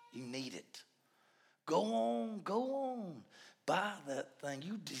 You need it. Go on. Buy that thing.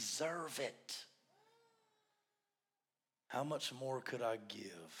 You deserve it. How much more could I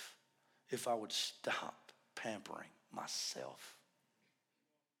give if I would stop pampering myself?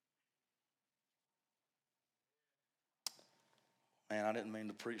 Man, I didn't mean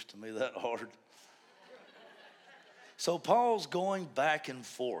to preach to me that hard. So Paul's going back and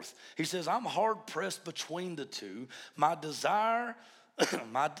forth. He says, I'm hard pressed between the two. My desire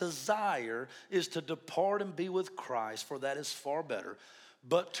is to depart and be with Christ, for that is far better.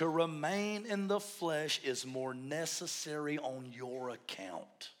 But to remain in the flesh is more necessary on your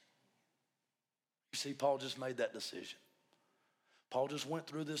account. You see, Paul just made that decision. Paul just went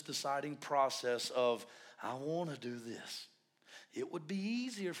through this deciding process of, I want to do this. It would be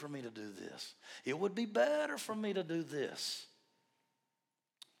easier for me to do this. It would be better for me to do this.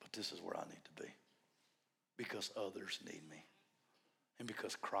 But this is where I need to be because others need me and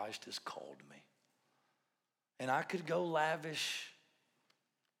because Christ has called me. And I could go lavish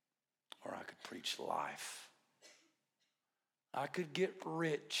or I could preach life. I could get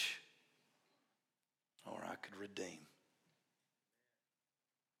rich or I could redeem.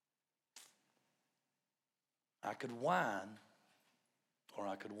 I could whine or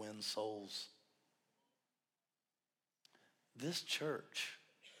I could win souls. This church,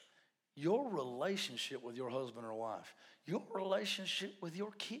 your relationship with your husband or wife, your relationship with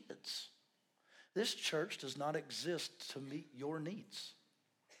your kids, this church does not exist to meet your needs.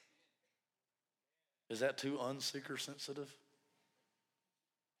 Is that too unseeker sensitive?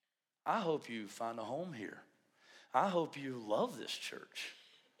 I hope you find a home here. I hope you love this church.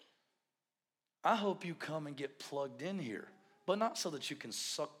 I hope you come and get plugged in here. But not so that you can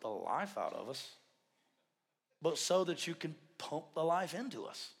suck the life out of us, but so that you can pump the life into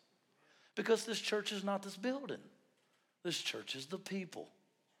us. Because this church is not this building. This church is the people.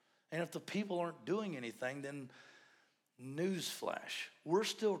 And if the people aren't doing anything, then newsflash, we're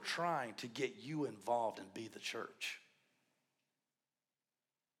still trying to get you involved and be the church.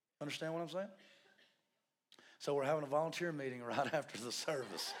 Understand what I'm saying? So we're having a volunteer meeting right after the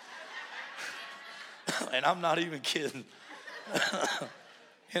service. And I'm not even kidding.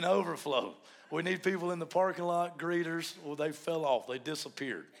 In overflow. We need people in the parking lot, greeters. Well, they fell off. They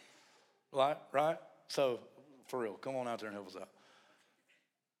disappeared. Right? So, for real, come on out there and help us out.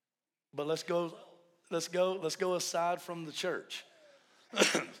 But let's go aside from the church.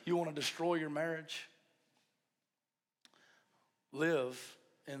 You want to destroy your marriage? live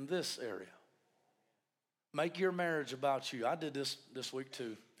in this area. Make your marriage about you. I did this week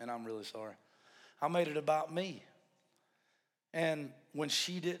too, and I'm really sorry. I made it about me. And when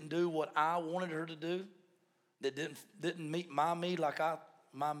she didn't do what I wanted her to do, that didn't meet my need like I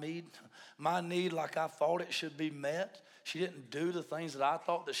thought it should be met, she didn't do the things that I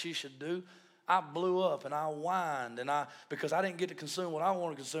thought that she should do, I blew up and I whined because I didn't get to consume what I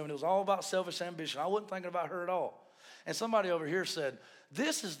wanted to consume. It was all about selfish ambition. I wasn't thinking about her at all. And somebody over here said,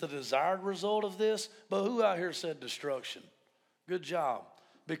 this is the desired result of this, but who out here said destruction? Good job,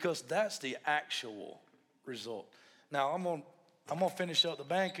 because that's the actual result. Now, I'm gonna finish up. The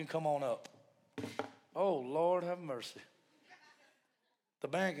band can come on up. Oh, Lord, have mercy. The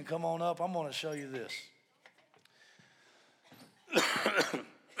band can come on up. I'm going to show you this.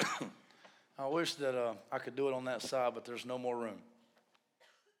 I wish that I could do it on that side, but there's no more room.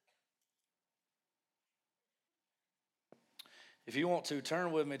 If you want to,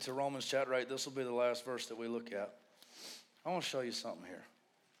 turn with me to Romans chapter 8. This will be the last verse that we look at. I want to show you something here.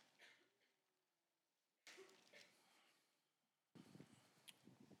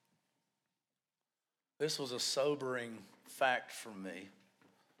 This was a sobering fact for me.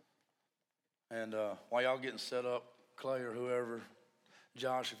 And while y'all getting set up, Clay or whoever,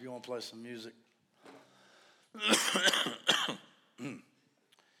 Josh, if you want to play some music.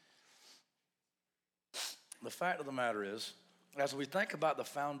 The fact of the matter is, as we think about the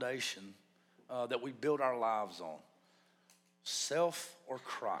foundation that we build our lives on, self or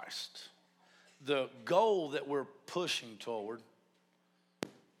Christ, the goal that we're pushing toward,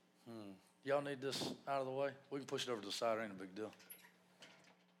 y'all need this out of the way? We can push it over to the side, it ain't a big deal.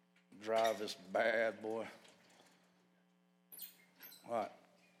 Drive this bad boy. All right.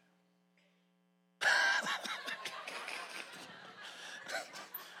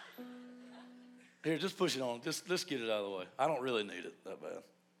 Here, just push it on. Let's get it out of the way. I don't really need it that bad.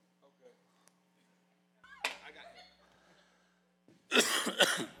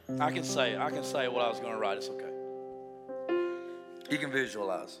 Okay. I can say what I was going to write. It's okay. You can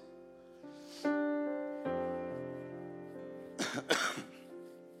visualize.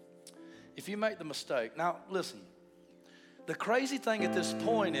 If you make the mistake, now listen, the crazy thing at this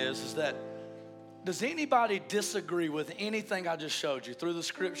point is that does anybody disagree with anything I just showed you through the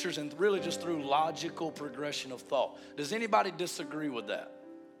scriptures and really just through logical progression of thought? Does anybody disagree with that?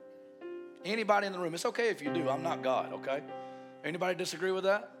 Anybody in the room? It's okay if you do. I'm not God, okay? Anybody disagree with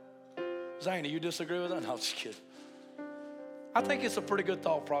that? Zane, you disagree with that? No, I'm just kidding. I think it's a pretty good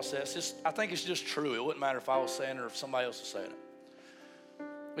thought process. I think it's just true. It wouldn't matter if I was saying it or if somebody else was saying it.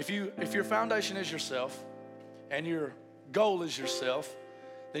 If your foundation is yourself and your goal is yourself,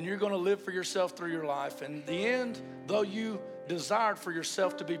 then you're going to live for yourself through your life. And in the end, though you desired for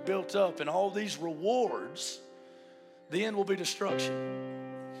yourself to be built up and all these rewards, the end will be destruction.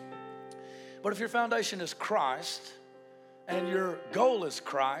 But if your foundation is Christ and your goal is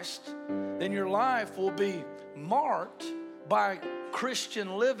Christ, then your life will be marked by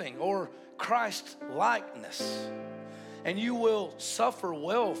Christian living or Christ likeness. And you will suffer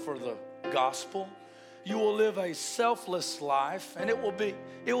well for the gospel. You will live a selfless life, and it will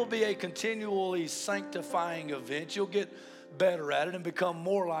be a continually sanctifying event. You'll get better at it and become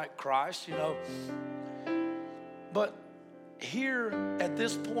more like Christ, you know. But here at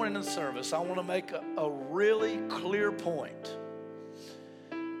this point in the service, I want to make a really clear point.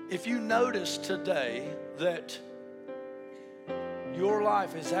 If you notice today that your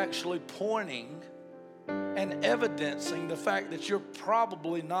life is actually pointing and evidencing the fact that you're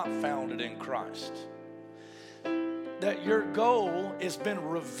probably not founded in Christ, that your goal has been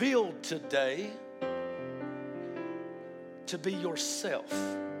revealed today to be yourself.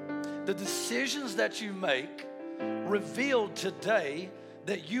 The decisions that you make revealed today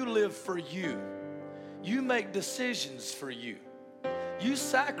that you live for you. You make decisions for you. You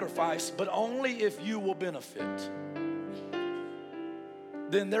sacrifice, but only if you will benefit.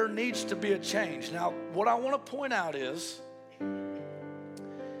 Then there needs to be a change. Now, what I want to point out is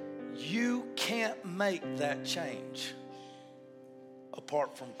you can't make that change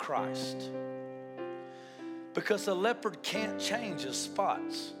apart from Christ. Because a leopard can't change his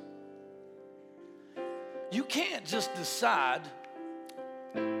spots. You can't just decide,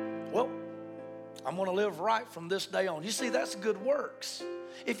 well, I'm going to live right from this day on. You see, that's good works.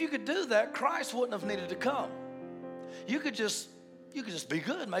 If you could do that, Christ wouldn't have needed to come. You could just be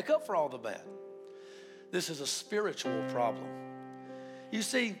good, make up for all the bad. This is a spiritual problem. You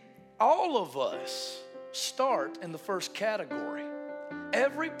see, all of us start in the first category.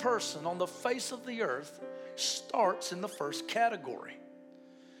 Every person on the face of the earth starts in the first category.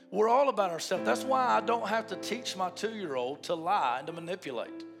 We're all about ourselves. That's why I don't have to teach my 2-year-old to lie and to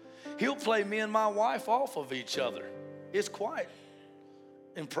manipulate. He'll play me and my wife off of each other. It's quite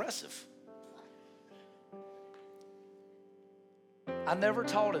impressive. I never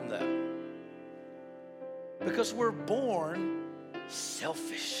taught him that. Because we're born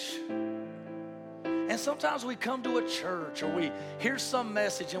selfish. And sometimes we come to a church or we hear some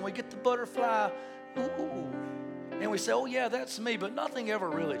message and we get the butterfly, ooh, and we say, oh yeah, that's me, but nothing ever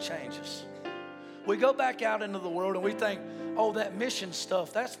really changes. We go back out into the world and we think, oh, that mission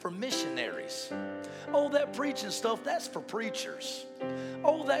stuff, that's for missionaries. Oh, that preaching stuff, that's for preachers.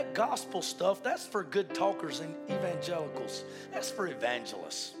 Oh, that gospel stuff, that's for good talkers and evangelicals. That's for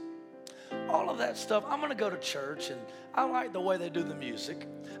evangelists. All of that stuff, I'm going to go to church, and I like the way they do the music.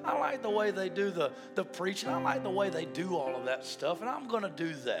 I like the way they do the preaching. I like the way they do all of that stuff, and I'm going to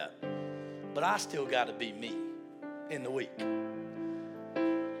do that. But I still got to be me in the week.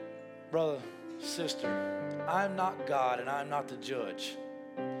 Brother, sister, I'm not God, and I'm not the judge.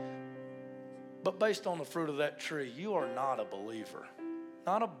 But based on the fruit of that tree, you are not a believer,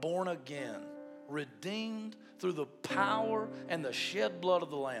 not a born again, redeemed through the power and the shed blood of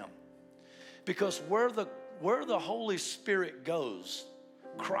the Lamb. Because where the Holy Spirit goes,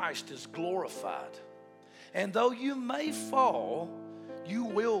 Christ is glorified. And though you may fall, you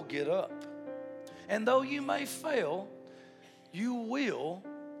will get up. And though you may fail, you will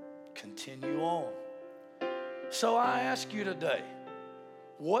continue on. So I ask you today,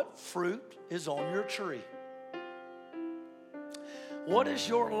 what fruit is on your tree? What is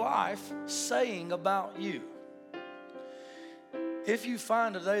your life saying about you? If you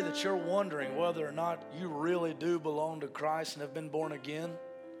find today that you're wondering whether or not you really do belong to Christ and have been born again,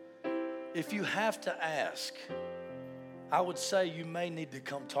 if you have to ask, I would say you may need to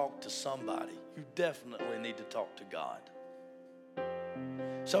come talk to somebody. You definitely need to talk to God.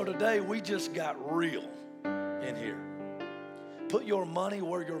 So today we just got real in here. Put your money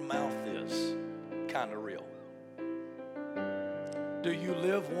where your mouth is, kind of real. Do you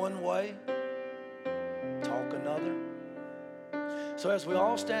live one way, talk another? So as we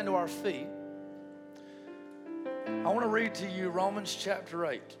all stand to our feet, I want to read to you Romans chapter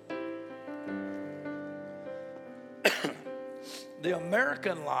 8. The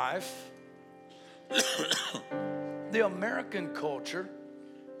American life, the American culture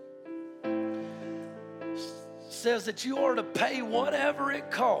says that you are to pay whatever it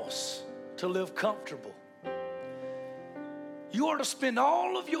costs to live comfortable. You are to spend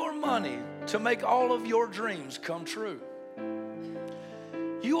all of your money to make all of your dreams come true.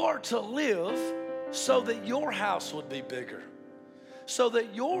 You are to live so that your house would be bigger, so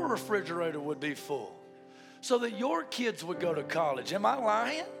that your refrigerator would be full, so that your kids would go to college. Am I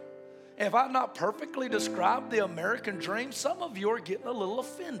lying? If I've not perfectly described the American dream, some of you are getting a little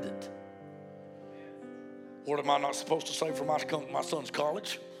offended. What am I not supposed to say for my son's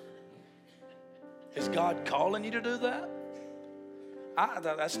college? Is God calling you to do that?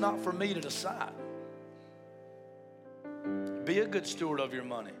 That's not for me to decide. Be a good steward of your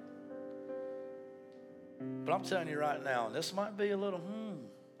money. But I'm telling you right now, and this might be a little,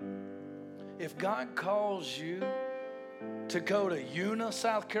 if God calls you to go to Una,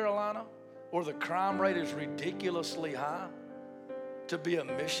 South Carolina, where the crime rate is ridiculously high, to be a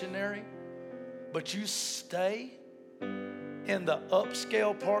missionary, but you stay in the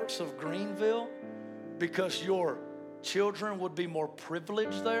upscale parts of Greenville because your children would be more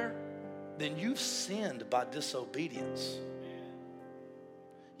privileged there, then you've sinned by disobedience.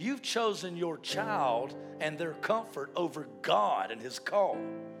 You've chosen your child and their comfort over God and His call.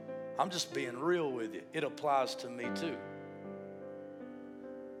 I'm just being real with you. It applies to me too.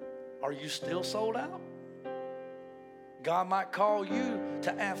 Are you still sold out? God might call you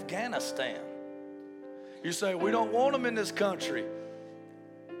to Afghanistan. You say, we don't want them in this country.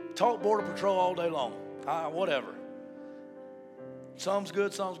 Talk Border Patrol all day long. Whatever. Some's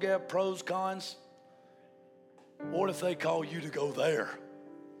good, some's bad, pros, cons. What if they call you to go there?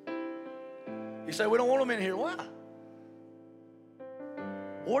 You say, we don't want them in here. Why?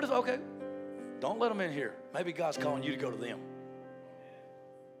 What if, okay, don't let them in here. Maybe God's calling you to go to them.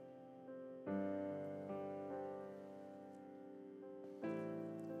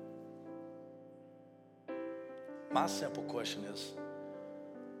 My simple question is,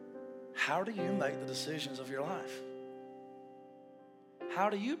 how do you make the decisions of your life? How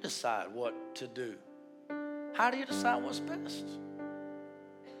do you decide what to do? How do you decide what's best?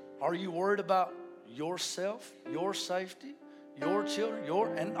 Are you worried about yourself, your safety, your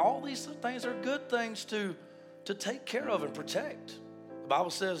children, and all these things are good things to take care of and protect. The Bible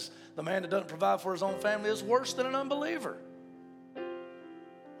says the man that doesn't provide for his own family is worse than an unbeliever.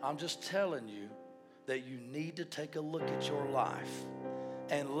 I'm just telling you that you need to take a look at your life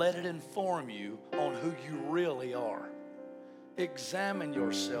and let it inform you on who you really are. Examine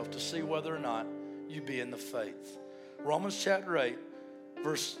yourself to see whether or not you be in the faith. Romans chapter 8,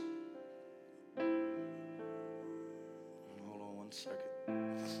 verse... Hold on one second.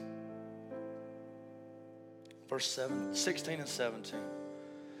 Verse 16 and 17.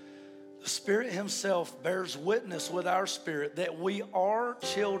 The Spirit himself bears witness with our spirit that we are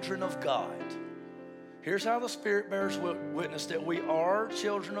children of God. Here's how the Spirit bears witness that we are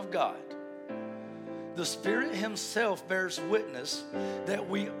children of God. The Spirit himself bears witness that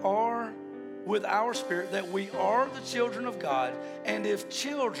we are, with our spirit, that we are the children of God, and if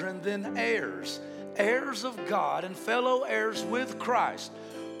children, then heirs, heirs of God and fellow heirs with Christ,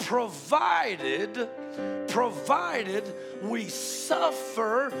 provided we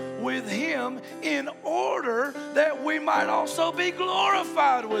suffer with him in order that we might also be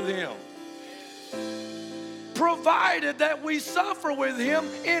glorified with him. Provided that we suffer with him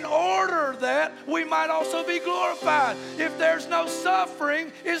in order that we might also be glorified. If there's no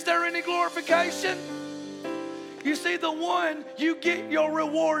suffering, is there any glorification? You see, the one, you get your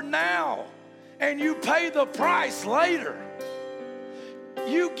reward now and you pay the price later.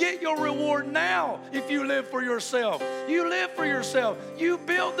 You get your reward now if you live for yourself. You live for yourself. You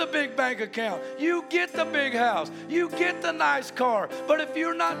build the big bank account. You get the big house. You get the nice car. But if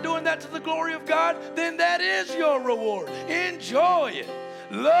you're not doing that to the glory of God, then that is your reward. Enjoy it.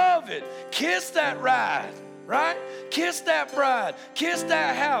 Love it. Kiss that ride, right? Kiss that bride. Kiss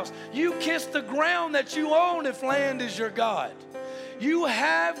that house. You kiss the ground that you own if land is your God. You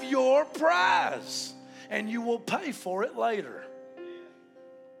have your prize, and you will pay for it later.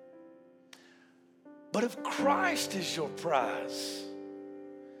 But if Christ is your prize,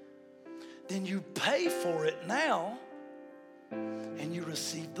 then you pay for it now and you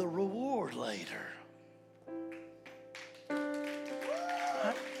receive the reward later.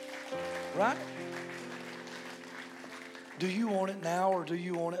 Right? Do you want it now or do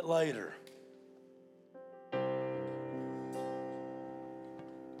you want it later?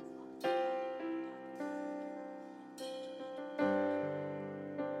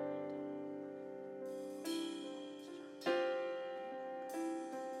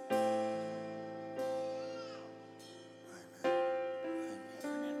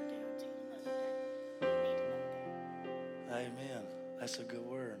 Amen. That's a good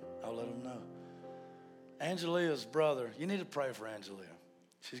word. I'll let them know. Angelia's brother, you need to pray for Angelia.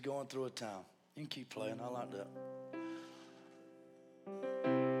 She's going through a time. You can keep playing. I like that.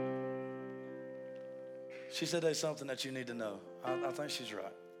 She said there's something that you need to know. I think she's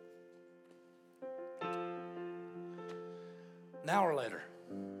right. Now or later.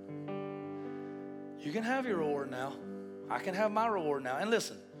 You can have your reward now. I can have my reward now. And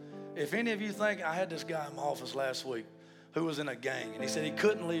listen, if any of you think, I had this guy in my office last week who was in a gang, and he said he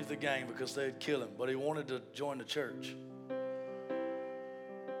couldn't leave the gang because they'd kill him, but he wanted to join the church.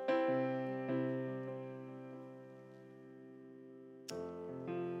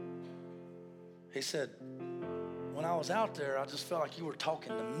 He said, when I was out there, I just felt like you were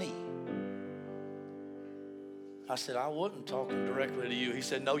talking to me. I said, I wasn't talking directly to you. He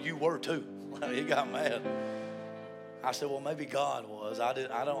said, no, you were too. He got mad. I said, well, maybe God was. I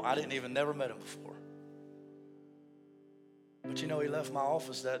didn't even never met him before. But you know, he left my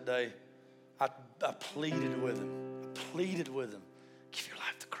office that day. I pleaded with him. Give your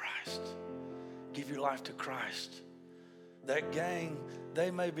life to Christ. Give your life to Christ. That gang,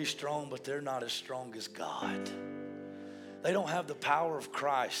 they may be strong, but they're not as strong as God. They don't have the power of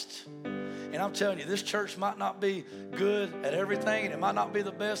Christ. And I'm telling you, this church might not be good at everything, and it might not be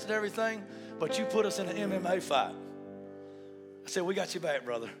the best at everything, but you put us in an MMA fight. I said, we got you back,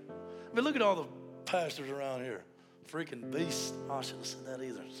 brother. I mean, look at all the pastors around here. Freaking beast. Oh, I shouldn't have said that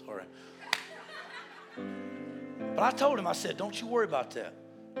either. Sorry. But I told him, I said, don't you worry about that.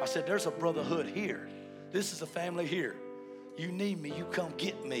 I said, there's a brotherhood here. This is a family here. You need me, you come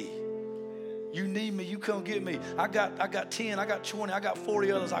get me. You need me, you come get me. I got 10, I got 20, I got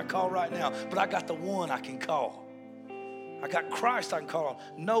 40 others I call right now, but I got the one I can call. I got Christ I can call on.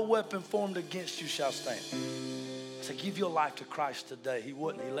 No weapon formed against you shall stand. I said, give your life to Christ today. He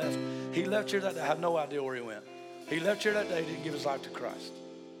wouldn't. He left here that day. I have no idea where he went. He left here that day, didn't give his life to Christ.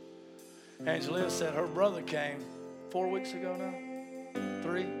 Angelia said her brother came 4 weeks ago now.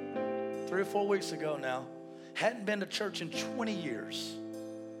 3 or 4 weeks ago now. Hadn't been to church in 20 years.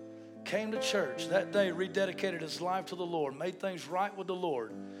 Came to church that day, rededicated his life to the Lord, made things right with the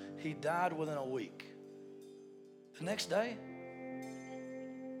Lord. He died within a week. The next day,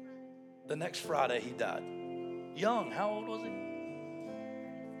 the next Friday, he died. Young, how old was he?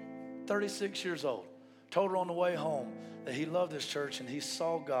 36 years old, told her on the way home that he loved this church and he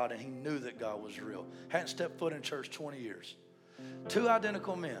saw God and he knew that God was real. Hadn't stepped foot in church 20 years. 2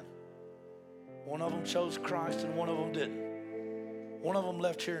 identical men. One of them chose Christ and one of them didn't. One of them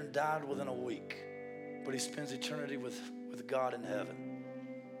left here and died within a week, but he spends eternity with God in heaven.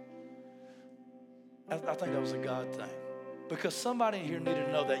 I think that was a God thing. Because somebody in here needed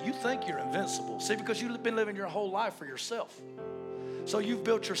to know that. You think you're invincible. See, because you've been living your whole life for yourself. So you've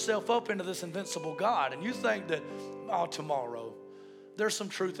built yourself up into this invincible God. And you think that, oh, tomorrow. There's some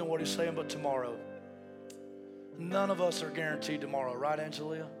truth in what he's saying, but tomorrow. None of us are guaranteed tomorrow. Right,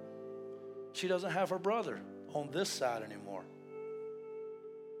 Angelia? She doesn't have her brother on this side anymore.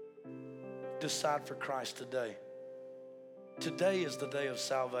 Decide for Christ today. Today is the day of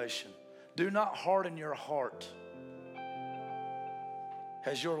salvation. Do not harden your heart.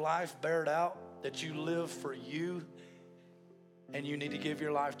 Has your life bared out that you live for you and you need to give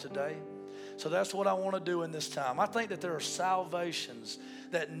your life today? So that's what I want to do in this time. I think that there are salvations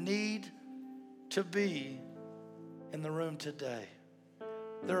that need to be in the room today.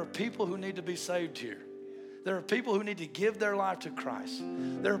 There are people who need to be saved here. There are people who need to give their life to Christ.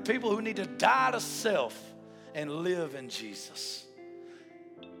 There are people who need to die to self and live in Jesus.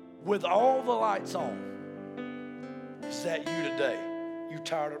 With all the lights on, is that you today? You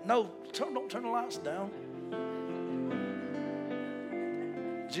tired of? No, don't turn the lights down.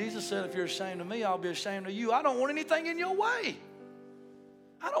 Jesus said, if you're ashamed of me, I'll be ashamed of you. I don't want anything in your way.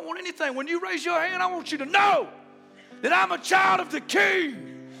 I don't want anything. When you raise your hand, I want you to know that I'm a child of the King.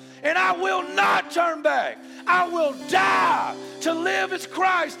 And I will not turn back. I will die to live as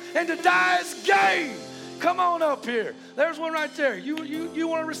Christ and to die as gain. Come on up here. There's one right there. You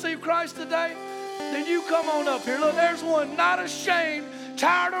want to receive Christ today? Then you come on up here. Look, there's one not ashamed,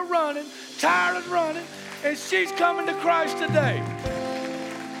 tired of running, and she's coming to Christ today.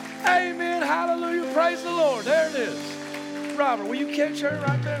 Amen. Hallelujah. Praise the Lord. There it is. Robert, will you catch her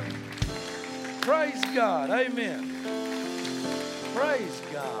right there? Praise God. Amen. Praise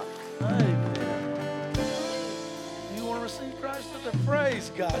God. Amen. You want to receive Christ today?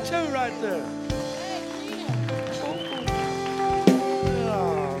 Praise God. Two right there.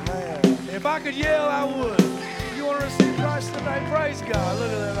 Oh, man. If I could yell, I would. You want to receive Christ today? Praise God.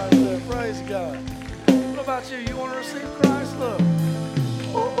 Look at that right there. Praise God. What about you? You want to receive Christ? Look.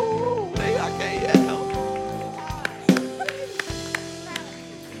 Ooh, I can't yell.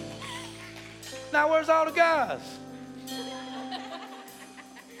 Now, where's all the guys?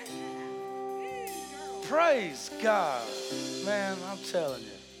 Praise God. Man, I'm telling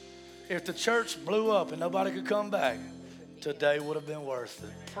you, if the church blew up and nobody could come back, today would have been worth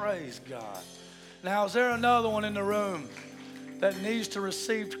it. Praise God. Now, is there another one in the room that needs to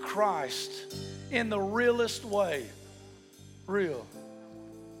receive Christ in the realest way? Real.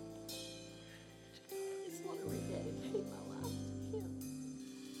 I just want to rededicate my life to Him.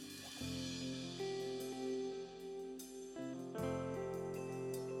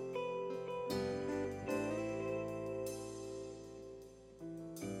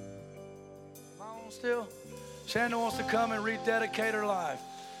 Still, Shannon wants to come and rededicate her life.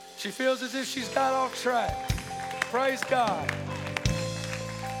 She feels as if she's got off track. Praise God.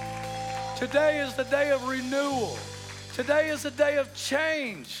 Today is the day of renewal. Today is the day of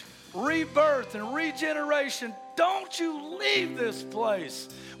change, rebirth, and regeneration. Don't you leave this place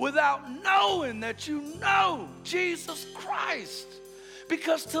without knowing that you know Jesus Christ.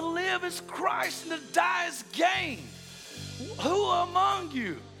 Because to live is Christ and to die is gain. Who among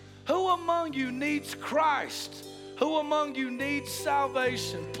you needs Christ? Who among you needs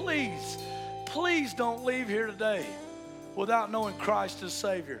salvation? Please don't leave here today without knowing Christ as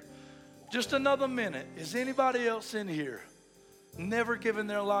Savior. Just another minute. Is anybody else in here never given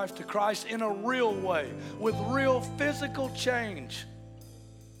their life to Christ in a real way, with real physical change?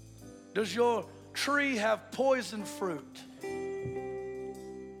 Does your tree have poison fruit?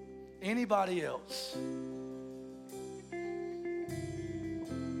 Anybody else?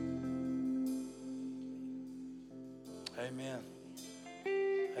 Amen.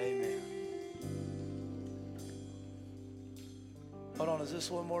 Amen. Hold on, is this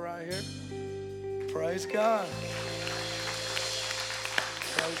one more right here? Praise God.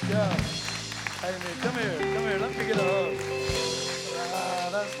 Praise God. Amen. Come here. Let me get a hug.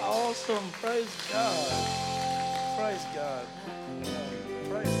 That's awesome. Praise God. Praise God.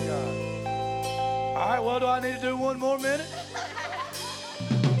 Praise God. All right, well, do I need to do one more minute?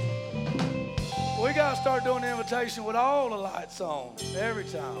 We got to start doing the invitation with all the lights on every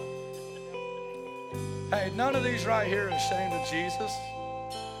time. Hey, none of these right here are ashamed of Jesus.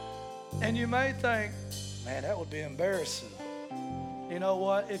 And you may think, man, that would be embarrassing. You know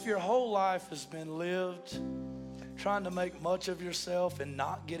what? If your whole life has been lived trying to make much of yourself and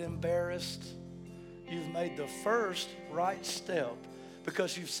not get embarrassed, you've made the first right step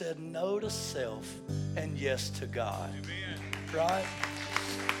because you've said no to self and yes to God. Amen. Right?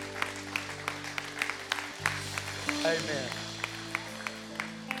 Amen.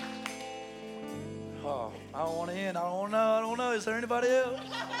 Oh, I don't want to end. I don't know. Is there anybody else?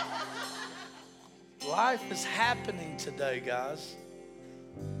 Life is happening today, guys.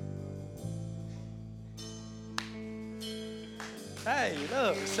 Hey,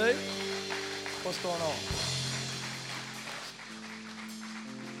 look, see? What's going on?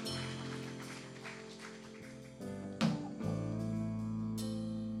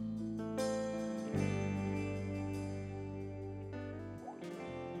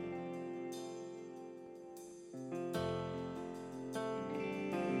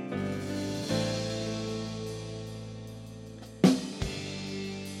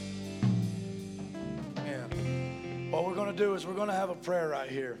 What we're going to do is we're going to have a prayer right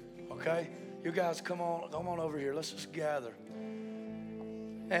here, okay? You guys come on over here. Let's just gather.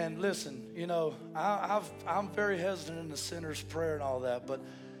 And listen, you know, I'm very hesitant in the sinner's prayer and all that, but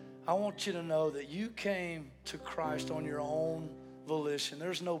I want you to know that you came to Christ on your own volition.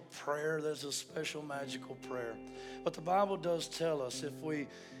 There's no prayer. There's a special magical prayer. But the Bible does tell us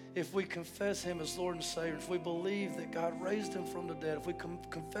if we confess him as Lord and Savior, if we believe that God raised him from the dead, if we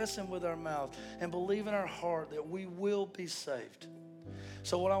confess him with our mouth and believe in our heart that we will be saved.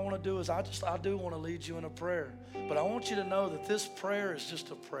 So what I want to do is I do want to lead you in a prayer. But I want you to know that this prayer is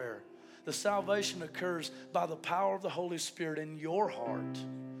just a prayer. The salvation occurs by the power of the Holy Spirit in your heart,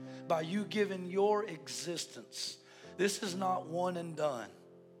 by you giving your existence. This is not one and done.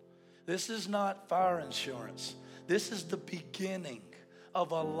 This is not fire insurance. This is the beginning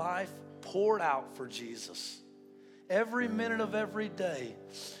of a life poured out for Jesus. Every minute of every day,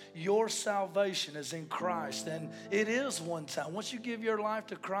 your salvation is in Christ, and it is one time. Once you give your life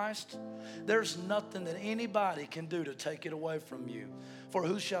to Christ, there's nothing that anybody can do to take it away from you. For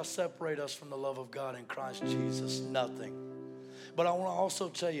who shall separate us from the love of God in Christ Jesus? Nothing. But I want to also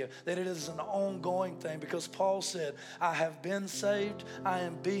tell you that it is an ongoing thing, because Paul said, I have been saved, I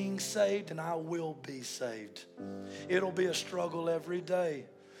am being saved, and I will be saved. It'll be a struggle every day.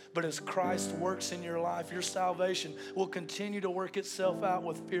 But as Christ works in your life, your salvation will continue to work itself out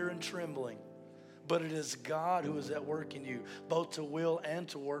with fear and trembling. But it is God who is at work in you, both to will and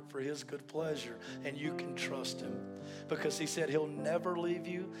to work for his good pleasure. And you can trust him, because he said he'll never leave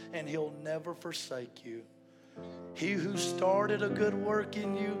you and he'll never forsake you. He who started a good work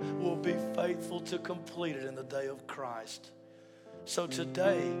in you will be faithful to complete it in the day of Christ. So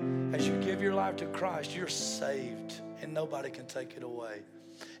today, as you give your life to Christ, you're saved and nobody can take it away.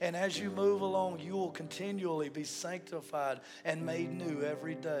 And as you move along, you will continually be sanctified and made new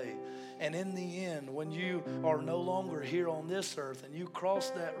every day. And in the end, when you are no longer here on this earth and you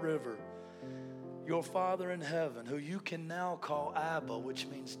cross that river, your Father in heaven, who you can now call Abba, which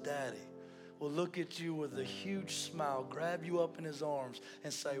means daddy, will look at you with a huge smile, grab you up in his arms,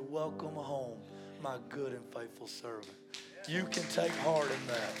 and say, welcome home, my good and faithful servant. You can take heart in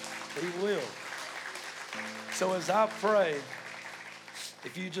that. He will. So as I pray,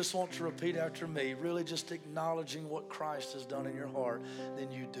 if you just want to repeat after me, really just acknowledging what Christ has done in your heart,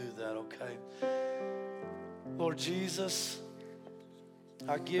 then you do that, okay? Lord Jesus,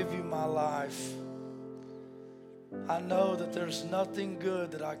 I give you my life. I know that there's nothing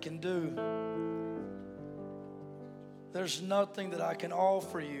good that I can do. There's nothing that I can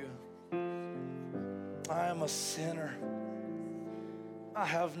offer you. I am a sinner. I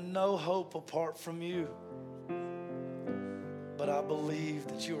have no hope apart from you. But I believe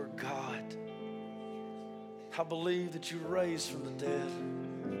that you are God. I believe that you raised from the dead.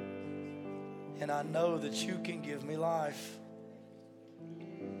 And I know that you can give me life.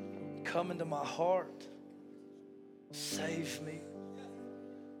 Come into my heart. Save me.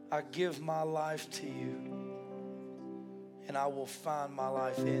 I give my life to you. And I will find my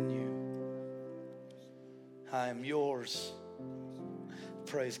life in you. I am yours.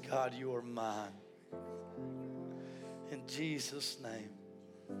 Praise God, you are mine. In Jesus' name,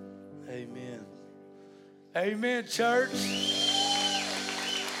 amen. Amen, church.